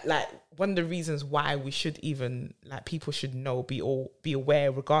think that, like, one of the reasons why we should even, like, people should know, be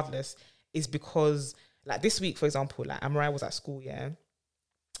aware regardless, is because, like, this week, for example, like, Amarai was at school,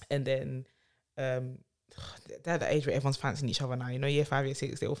 and then they're at the age where everyone's fancying each other now. Year 5, year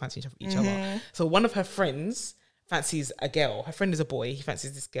 6, they all fancy each other. So one of her friends fancies a girl. Her friend is a boy. He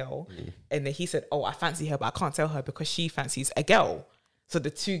fancies this girl. And then he said, oh, I fancy her, but I can't tell her because she fancies a girl. So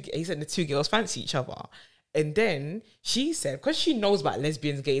he said the two girls fancy each other. And then she said, because she knows about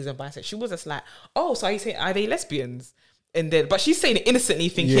lesbians, gays, and bisexuals, she was just like, oh, so are they lesbians? And then, but she's saying it innocently,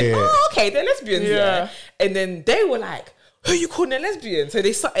 thinking, oh, okay, they're lesbians, yeah. And then they were like, who are you calling a lesbian? So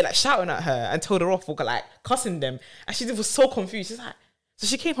they started like shouting at her and told her off for like cussing them. And she was so confused. She's like, so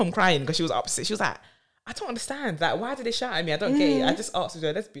she came home crying because she was upset. She was like, I don't understand. Like, why did they shout at me? I don't get it. I just asked if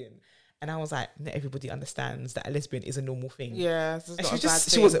they're lesbian. And I was like, not everybody understands that a lesbian is a normal thing. Yeah, it's And not she a was bad she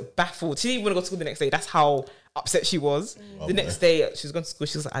thing. was baffled. She didn't even want to go to school the next day. That's how upset she was. The next day, she was going to school.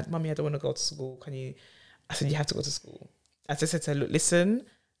 She was like, Mummy, I don't want to go to school. Can you? I said, you have to go to school. I just said to her, look, listen,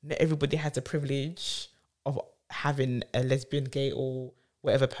 not everybody has the privilege of having a lesbian, gay, or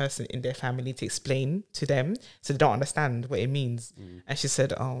whatever person in their family to explain to them, so they don't understand what it means. And she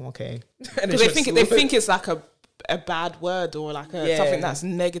said, "Oh, okay." And Because they think it's like a bad word or like something that's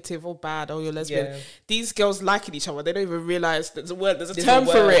negative or bad. Oh, you're lesbian. Yeah. These girls liking each other. They don't even realize that there's a word. There's a There's term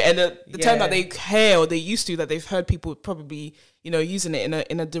a for word. it, and the term Yeah. that they hear or they used to that they've heard people probably using it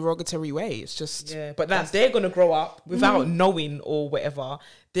in a derogatory way. It's just Yeah, but that they're gonna grow up without knowing or whatever.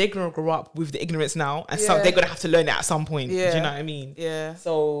 They're gonna grow up with the ignorance now, and so Yeah. they're gonna have to learn it at some point. Yeah. Do you know what I mean? yeah.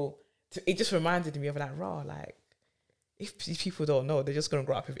 So it just reminded me of like, raw, like if people don't know, they're just gonna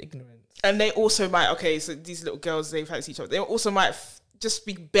grow up with ignorance. And they also might so these little girls, they fancy each other. They also might just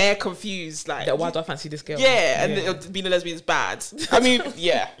be bare confused, like That why do I fancy this girl? yeah, and being a lesbian is bad. I mean,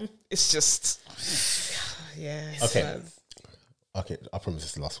 yeah, it's just yeah. Okay. Okay, I promise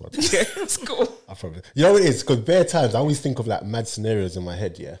it's the last one. it's cool. I promise. You know what it is? Because bare times, I always think of like mad scenarios in my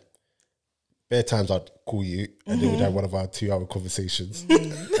head, yeah? Bare times I'd call you and then we'd have one of our 2-hour conversations.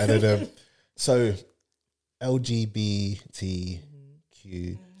 And then, so LGBTQ.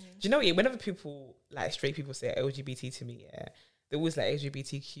 Do you know what? Whenever people, like straight people, say LGBT to me, yeah, they're always like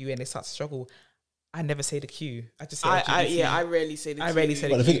LGBTQ and they start to struggle. I never say the Q. I just say LGBT. I rarely say the I Q. rarely say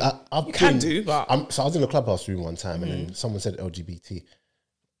But the the Q. thing, I've You can been- do, but so I was in a clubhouse room one time and then someone said LGBT.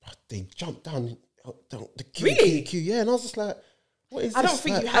 But they jumped down the Q, Really? Q, yeah. And I was just like, what is I don't this?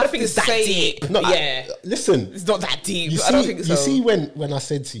 think Like, you I have don't think to it's that say deep. No, Yeah, listen, it's not that deep. you I don't see, think so. you see when I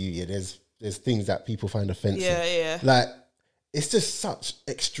said to you, yeah, there's things that people find offensive. Yeah. Like, it's just such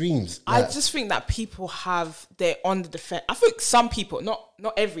extremes. I Like, just think that people they're on the defense. I think some people, not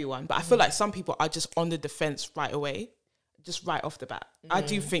everyone, but I feel like some people are just on the defense right away, just right off the bat. I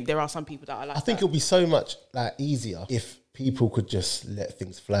do think there are some people that are like I think that. it'll be so much like easier if people could just let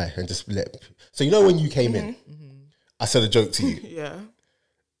things fly and just let. So you know when you came in, I said a joke to you. Yeah.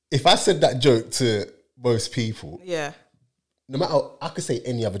 If I said that joke to most people, Yeah. no matter, I could say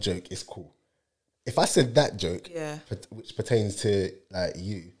any other joke, it's cool. If I said that joke, Yeah. which pertains to like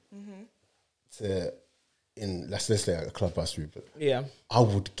you, to let's say like a clubhouse room, but Yeah. I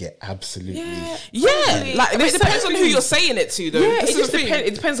would get absolutely. Yeah, like It there's depends certain on who things- you're saying it to, though. Yeah, This it is just the thing. depends.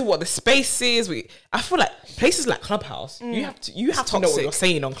 It depends on what the space is. I feel like places like Clubhouse, you have to know what toxic. you're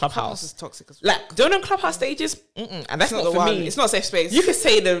saying on Clubhouse Clubhouse. is toxic as well. Like don't on Clubhouse stages, and that's It's not not the for one. me. It's not a safe space. You can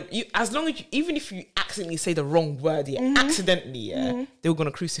say as long as even if you accidentally say the wrong word, accidentally, they were gonna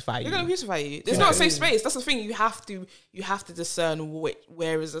crucify you. They're gonna crucify you. There's not a safe space. That's the thing. You have to discern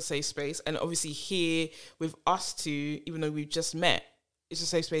where is a safe space, and obviously here with us two, even though we've just met, it's a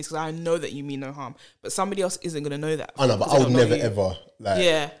safe space because I know that you mean no harm. But somebody else isn't gonna know that. I know, but because I they would don't know never you. ever like.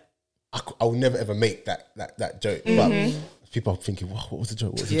 Yeah. I would never ever make that joke. But people are thinking, what was the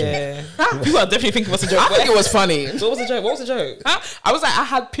joke? What was the joke? Yeah, people are definitely thinking what's a joke. I think it was funny. What was the joke? What was the joke? I was like, I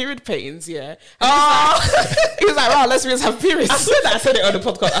had period pains, yeah. He was like, wow, lesbians have periods. I said it on the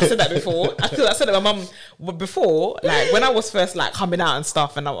podcast. I said that before. I said it to my mum before, like when I was first like coming out and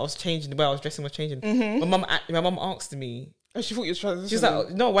stuff, and I was changing the way I was dressing was changing. My mum asked me. And she thought you were trying to. She's like,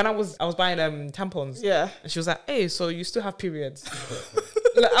 no, when I was buying tampons. Yeah. And she was like, hey, so you still have periods?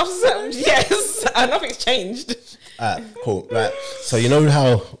 Like, I was like, yes, nothing's changed. Cool. Right. So you know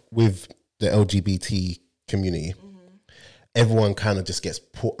how with the LGBT community, everyone kind of just gets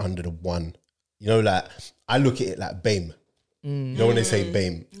put under the one. You know, like I look at it like BAME. You know when they say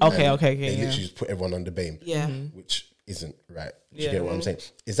BAME. Okay, and okay, They yeah. literally just put everyone under BAME. Yeah. Which isn't right. Do you Yeah. get what I'm saying?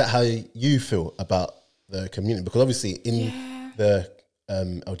 Is that how you feel about the community? Because obviously in the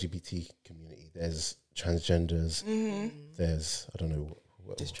LGBT community, there's transgenders. There's I don't know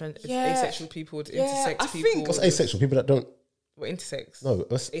what Yeah. Asexual people, Yeah, intersex I people. think- what's asexual. People that don't What intersex? know.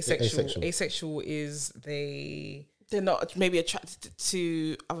 What's Asexual. Asexual is they They're not maybe attracted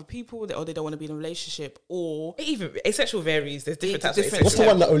to other people, or they don't want to be in a relationship, or even asexual varies. There's different types different- of What's asexual.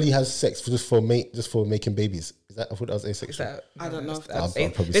 the one that only has sex for making babies? Is that I thought that was asexual? I don't know if that's- I'll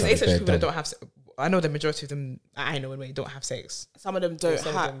probably There's sound asexual bare people that dumb. don't have. I know the majority of them. I know anyway don't have sex. some of them don't some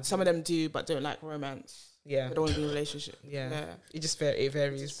of have. them Some of them do, but don't like romance. Yeah, They don't want to be in a relationship. yeah. It just it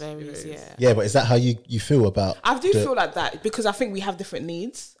varies. It varies. Yeah. Yeah, but is that how you feel about? I do the- feel like that because I think we have different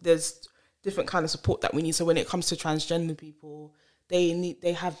needs. There's different kind of support that we need. So when it comes to transgender people,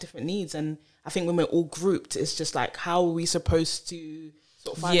 they have different needs, and I think when we're all grouped, it's just like how are we supposed to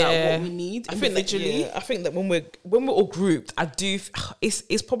sort of find out what we need individually. I think that when we're all grouped,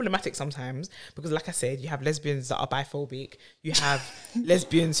 it's problematic sometimes because, like I said, you have lesbians that are biphobic, you have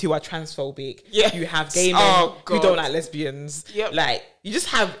lesbians who are transphobic, you have gay men who don't like lesbians. Like you just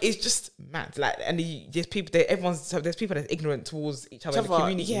have, it's just mad. Like, and there's people there's people that's ignorant towards each other in the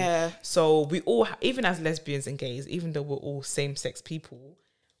community. Yeah. So we all, even as lesbians and gays, even though we're all same-sex people,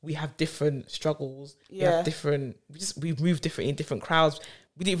 we have different struggles. We have different. We move differently in different crowds.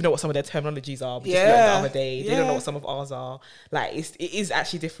 We didn't even know what some of their terminologies are. We just learned the other day. They don't know what some of ours are. Like it is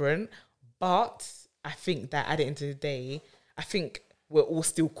actually different. But I think that at the end of the day, I think we're all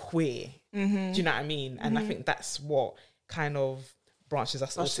still queer. Do you know what I mean? And I think that's what kind of branches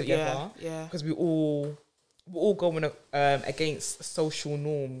us all together. Yeah. Because we're all going against social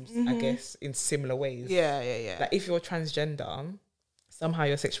norms, I guess, in similar ways. Yeah. Like if you're transgender, somehow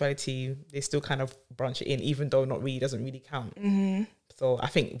your sexuality, they still kind of branch it in, even though not really doesn't really count. So I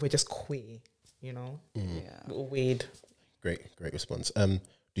think we're just queer, you know? Yeah. We're all weird. Great response. Do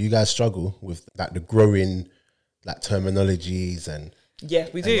you guys struggle with like the growing like terminologies and? Yeah,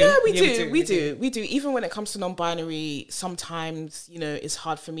 we do. Yeah, we do. Even when it comes to non-binary, sometimes, you know, it's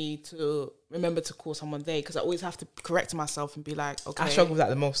hard for me to remember to call someone they, because I always have to correct myself and be like, okay. I struggle with that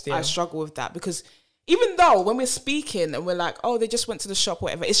the most, yeah. I struggle with that because even though when we're speaking and we're like, oh, they just went to the shop,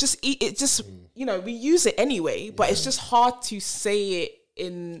 whatever, it's just, you know, we use it anyway, but it's just hard to say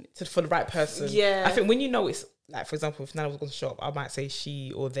it for the right person. Yeah. I think when you know it's, like, for example, if Nana was going to the shop, I might say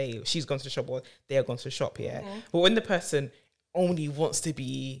she or they, she's gone to the shop or they are gone to the shop, yeah. But when the person only wants to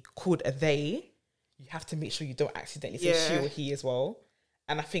be called a they, you have to make sure you don't accidentally say she or he as well.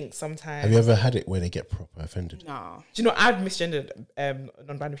 And I think sometimes... Have you ever had it where they get proper offended? No. Do you know, I've misgendered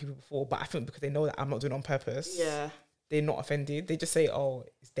non-binary people before, but I think because they know that I'm not doing it on purpose, they're not offended. They just say, oh,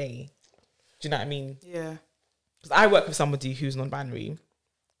 it's they. Do you know what I mean? Yeah. Because I work with somebody who's non-binary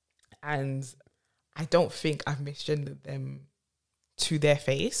and I don't think I've misgendered them to their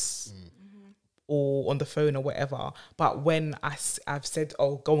face or on the phone or whatever. But when I've said,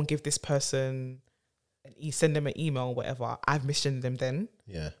 oh, go and give this person... and you send them an email or whatever, I've misgendered them then.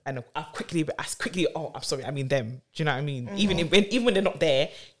 Yeah. And I've quickly, oh, I'm sorry, I mean them. Do you know what I mean? Even when they're not there,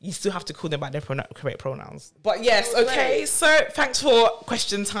 you still have to call them by their correct pronouns. But yes, okay. So thanks for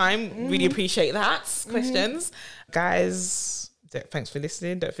question time. Really appreciate that. Questions. Guys, thanks for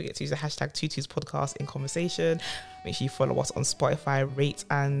listening. Don't forget to use the hashtag Tutus Podcast in conversation. Make sure you follow us on Spotify, rate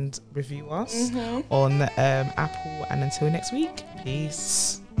and review us on Apple. And until next week,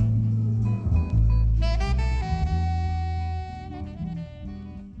 peace.